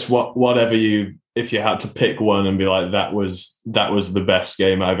 or just whatever you, if you had to pick one and be like, that was the best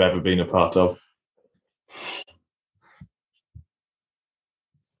game I've ever been a part of.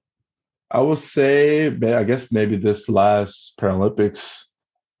 I would say, I guess maybe this last Paralympics,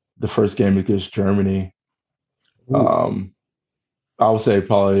 the first game against Germany. I would say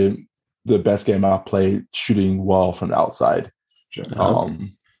probably the best game I played shooting well from the outside. Sure.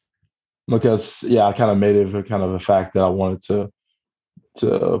 Because I kind of made it a kind of a fact that I wanted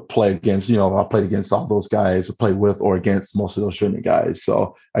to play against, I played against all those guys, I played with or against most of those German guys.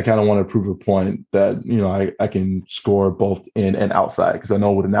 So I kind of want to prove a point that, I can score both in and outside, because I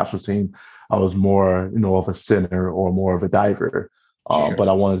know with the national team, I was more, of a center or more of a diver. Sure. But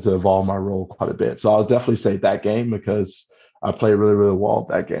I wanted to evolve my role quite a bit. So I'll definitely say that game, because I played really, really well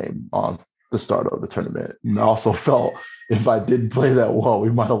that game on the start of the tournament. And I also felt if I didn't play that well, we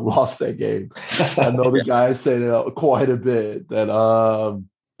might have lost that game. I know the guys say that quite a bit, that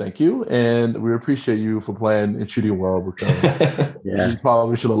thank you, and we appreciate you for playing and shooting well, because you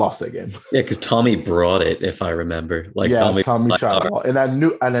probably should have lost that game. Yeah, because Tommy brought it, if I remember. Tommy shot well, and I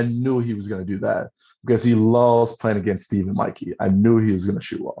knew he was going to do that, because he loves playing against Steve and Mikey. I knew he was going to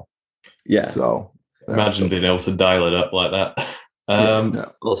shoot well. Yeah. So imagine being able to dial it up like that.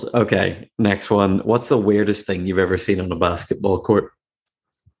 Also, okay, next one. What's the weirdest thing you've ever seen on a basketball court?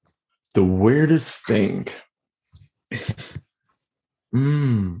 The weirdest thing.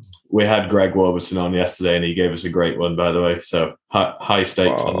 We had Greg Warburton on yesterday, and he gave us a great one, by the way. So high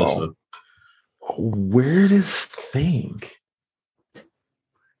stakes on this one. Weirdest thing.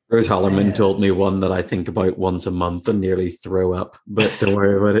 Rose Hollerman told me one that I think about once a month and nearly throw up, but don't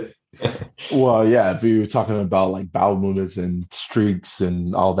worry about it. Well, yeah, if you were talking about like bowel movements and streaks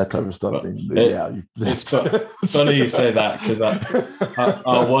and all that type of stuff, it's funny you say that, because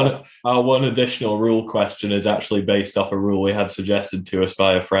our one additional rule question is actually based off a rule we had suggested to us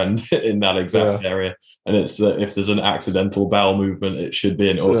by a friend in that exact area, and it's that if there's an accidental bowel movement, it should be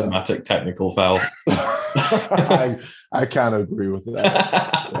an automatic technical foul. I kind of agree with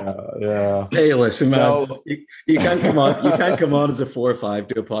that. Yeah. Hey, listen, man, you can't come on. You can't come on as a 4-5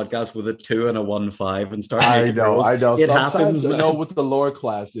 to a podcast with a 2 and a 1-5 and start. I know. It happens. With the lower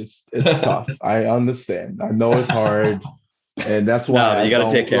class, it's tough. I understand. I know it's hard, and that's why you got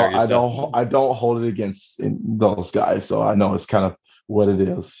to take care of yourself. I don't hold it against those guys, so I know it's kind of what it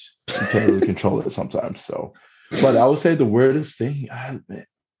is. You can't really control it sometimes. So, but I would say the weirdest thing,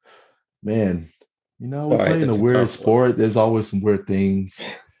 man. We're playing a weird sport. There's always some weird things.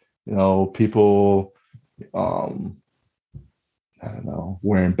 People, I don't know,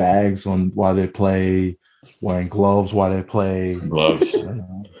 wearing bags while they play, wearing gloves while they play. Gloves,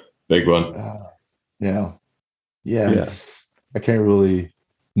 big one. Yeah. I can't really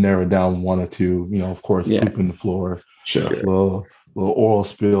narrow down one or two. Of course, pooping the floor. Sure. A little oil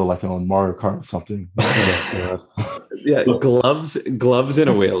spill like on Mario Kart or something. Yeah, gloves in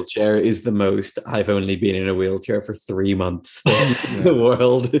a wheelchair is the most I've only been in a wheelchair for 3 months in the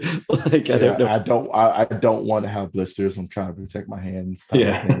world. Like I don't know. I don't want to have blisters. I'm trying to protect my hands.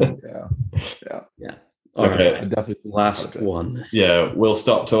 Yeah. Yeah. All Okay. right. Definitely Last one. Yeah, we'll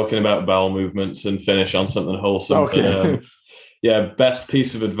stop talking about bowel movements and finish on something wholesome. Okay. Yeah, best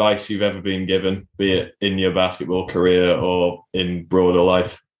piece of advice you've ever been given, be it in your basketball career or in broader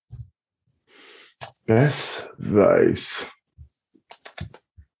life. Best advice.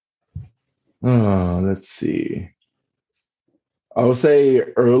 Let's see. I would say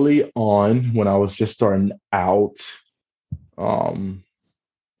early on when I was just starting out,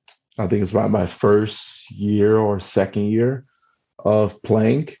 I think it's about my first year or second year of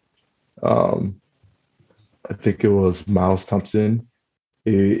playing. I think it was Miles Thompson.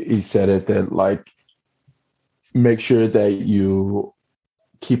 He said it that like make sure that you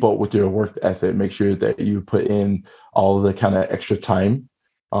keep up with your work ethic. Make sure that you put in all the kind of extra time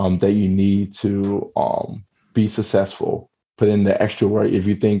that you need to be successful. Put in the extra work. If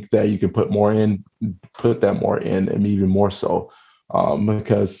you think that you can put more in, put that more in, and even more so.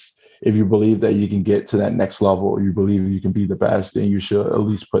 Because if you believe that you can get to that next level, you believe you can be the best, then you should at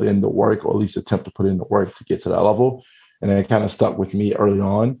least put in the work, or at least attempt to put in the work to get to that level. And it kind of stuck with me early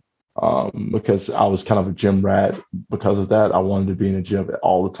on because I was kind of a gym rat. Because of that, I wanted to be in the gym at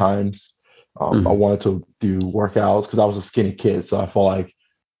all the times. I wanted to do workouts because I was a skinny kid. So I felt like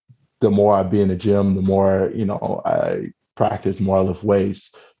the more I be in the gym, the more, I practice, the more I lift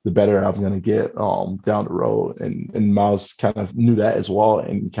weights, the better I'm going to get down the road. And Miles kind of knew that as well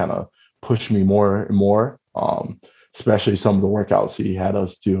and kind of pushed me more and more, especially some of the workouts he had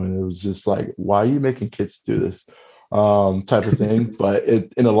us do. And it was just like, why are you making kids do this type of thing? But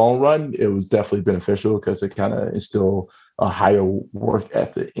in the long run, it was definitely beneficial because it kind of instilled a higher work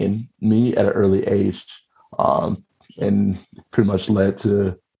ethic in me at an early age, and pretty much led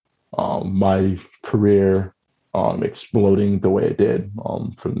to my career exploding the way it did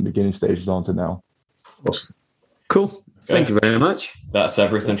from the beginning stages on to now. Awesome. Cool. Thank you very much. That's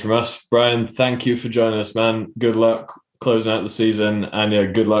everything from us. Brian, thank you for joining us, man. Good luck closing out the season, and yeah,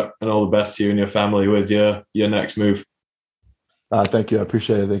 good luck and all the best to you and your family with your next move. Thank you. I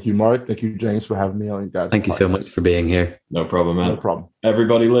appreciate it. Thank you, Mark. Thank you, James, for having me on, you guys. Thank you so much for being here. No problem, man. No problem.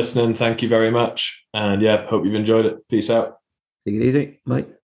 Everybody listening, thank you very much. And yeah, hope you've enjoyed it. Peace out. Take it easy. Bye.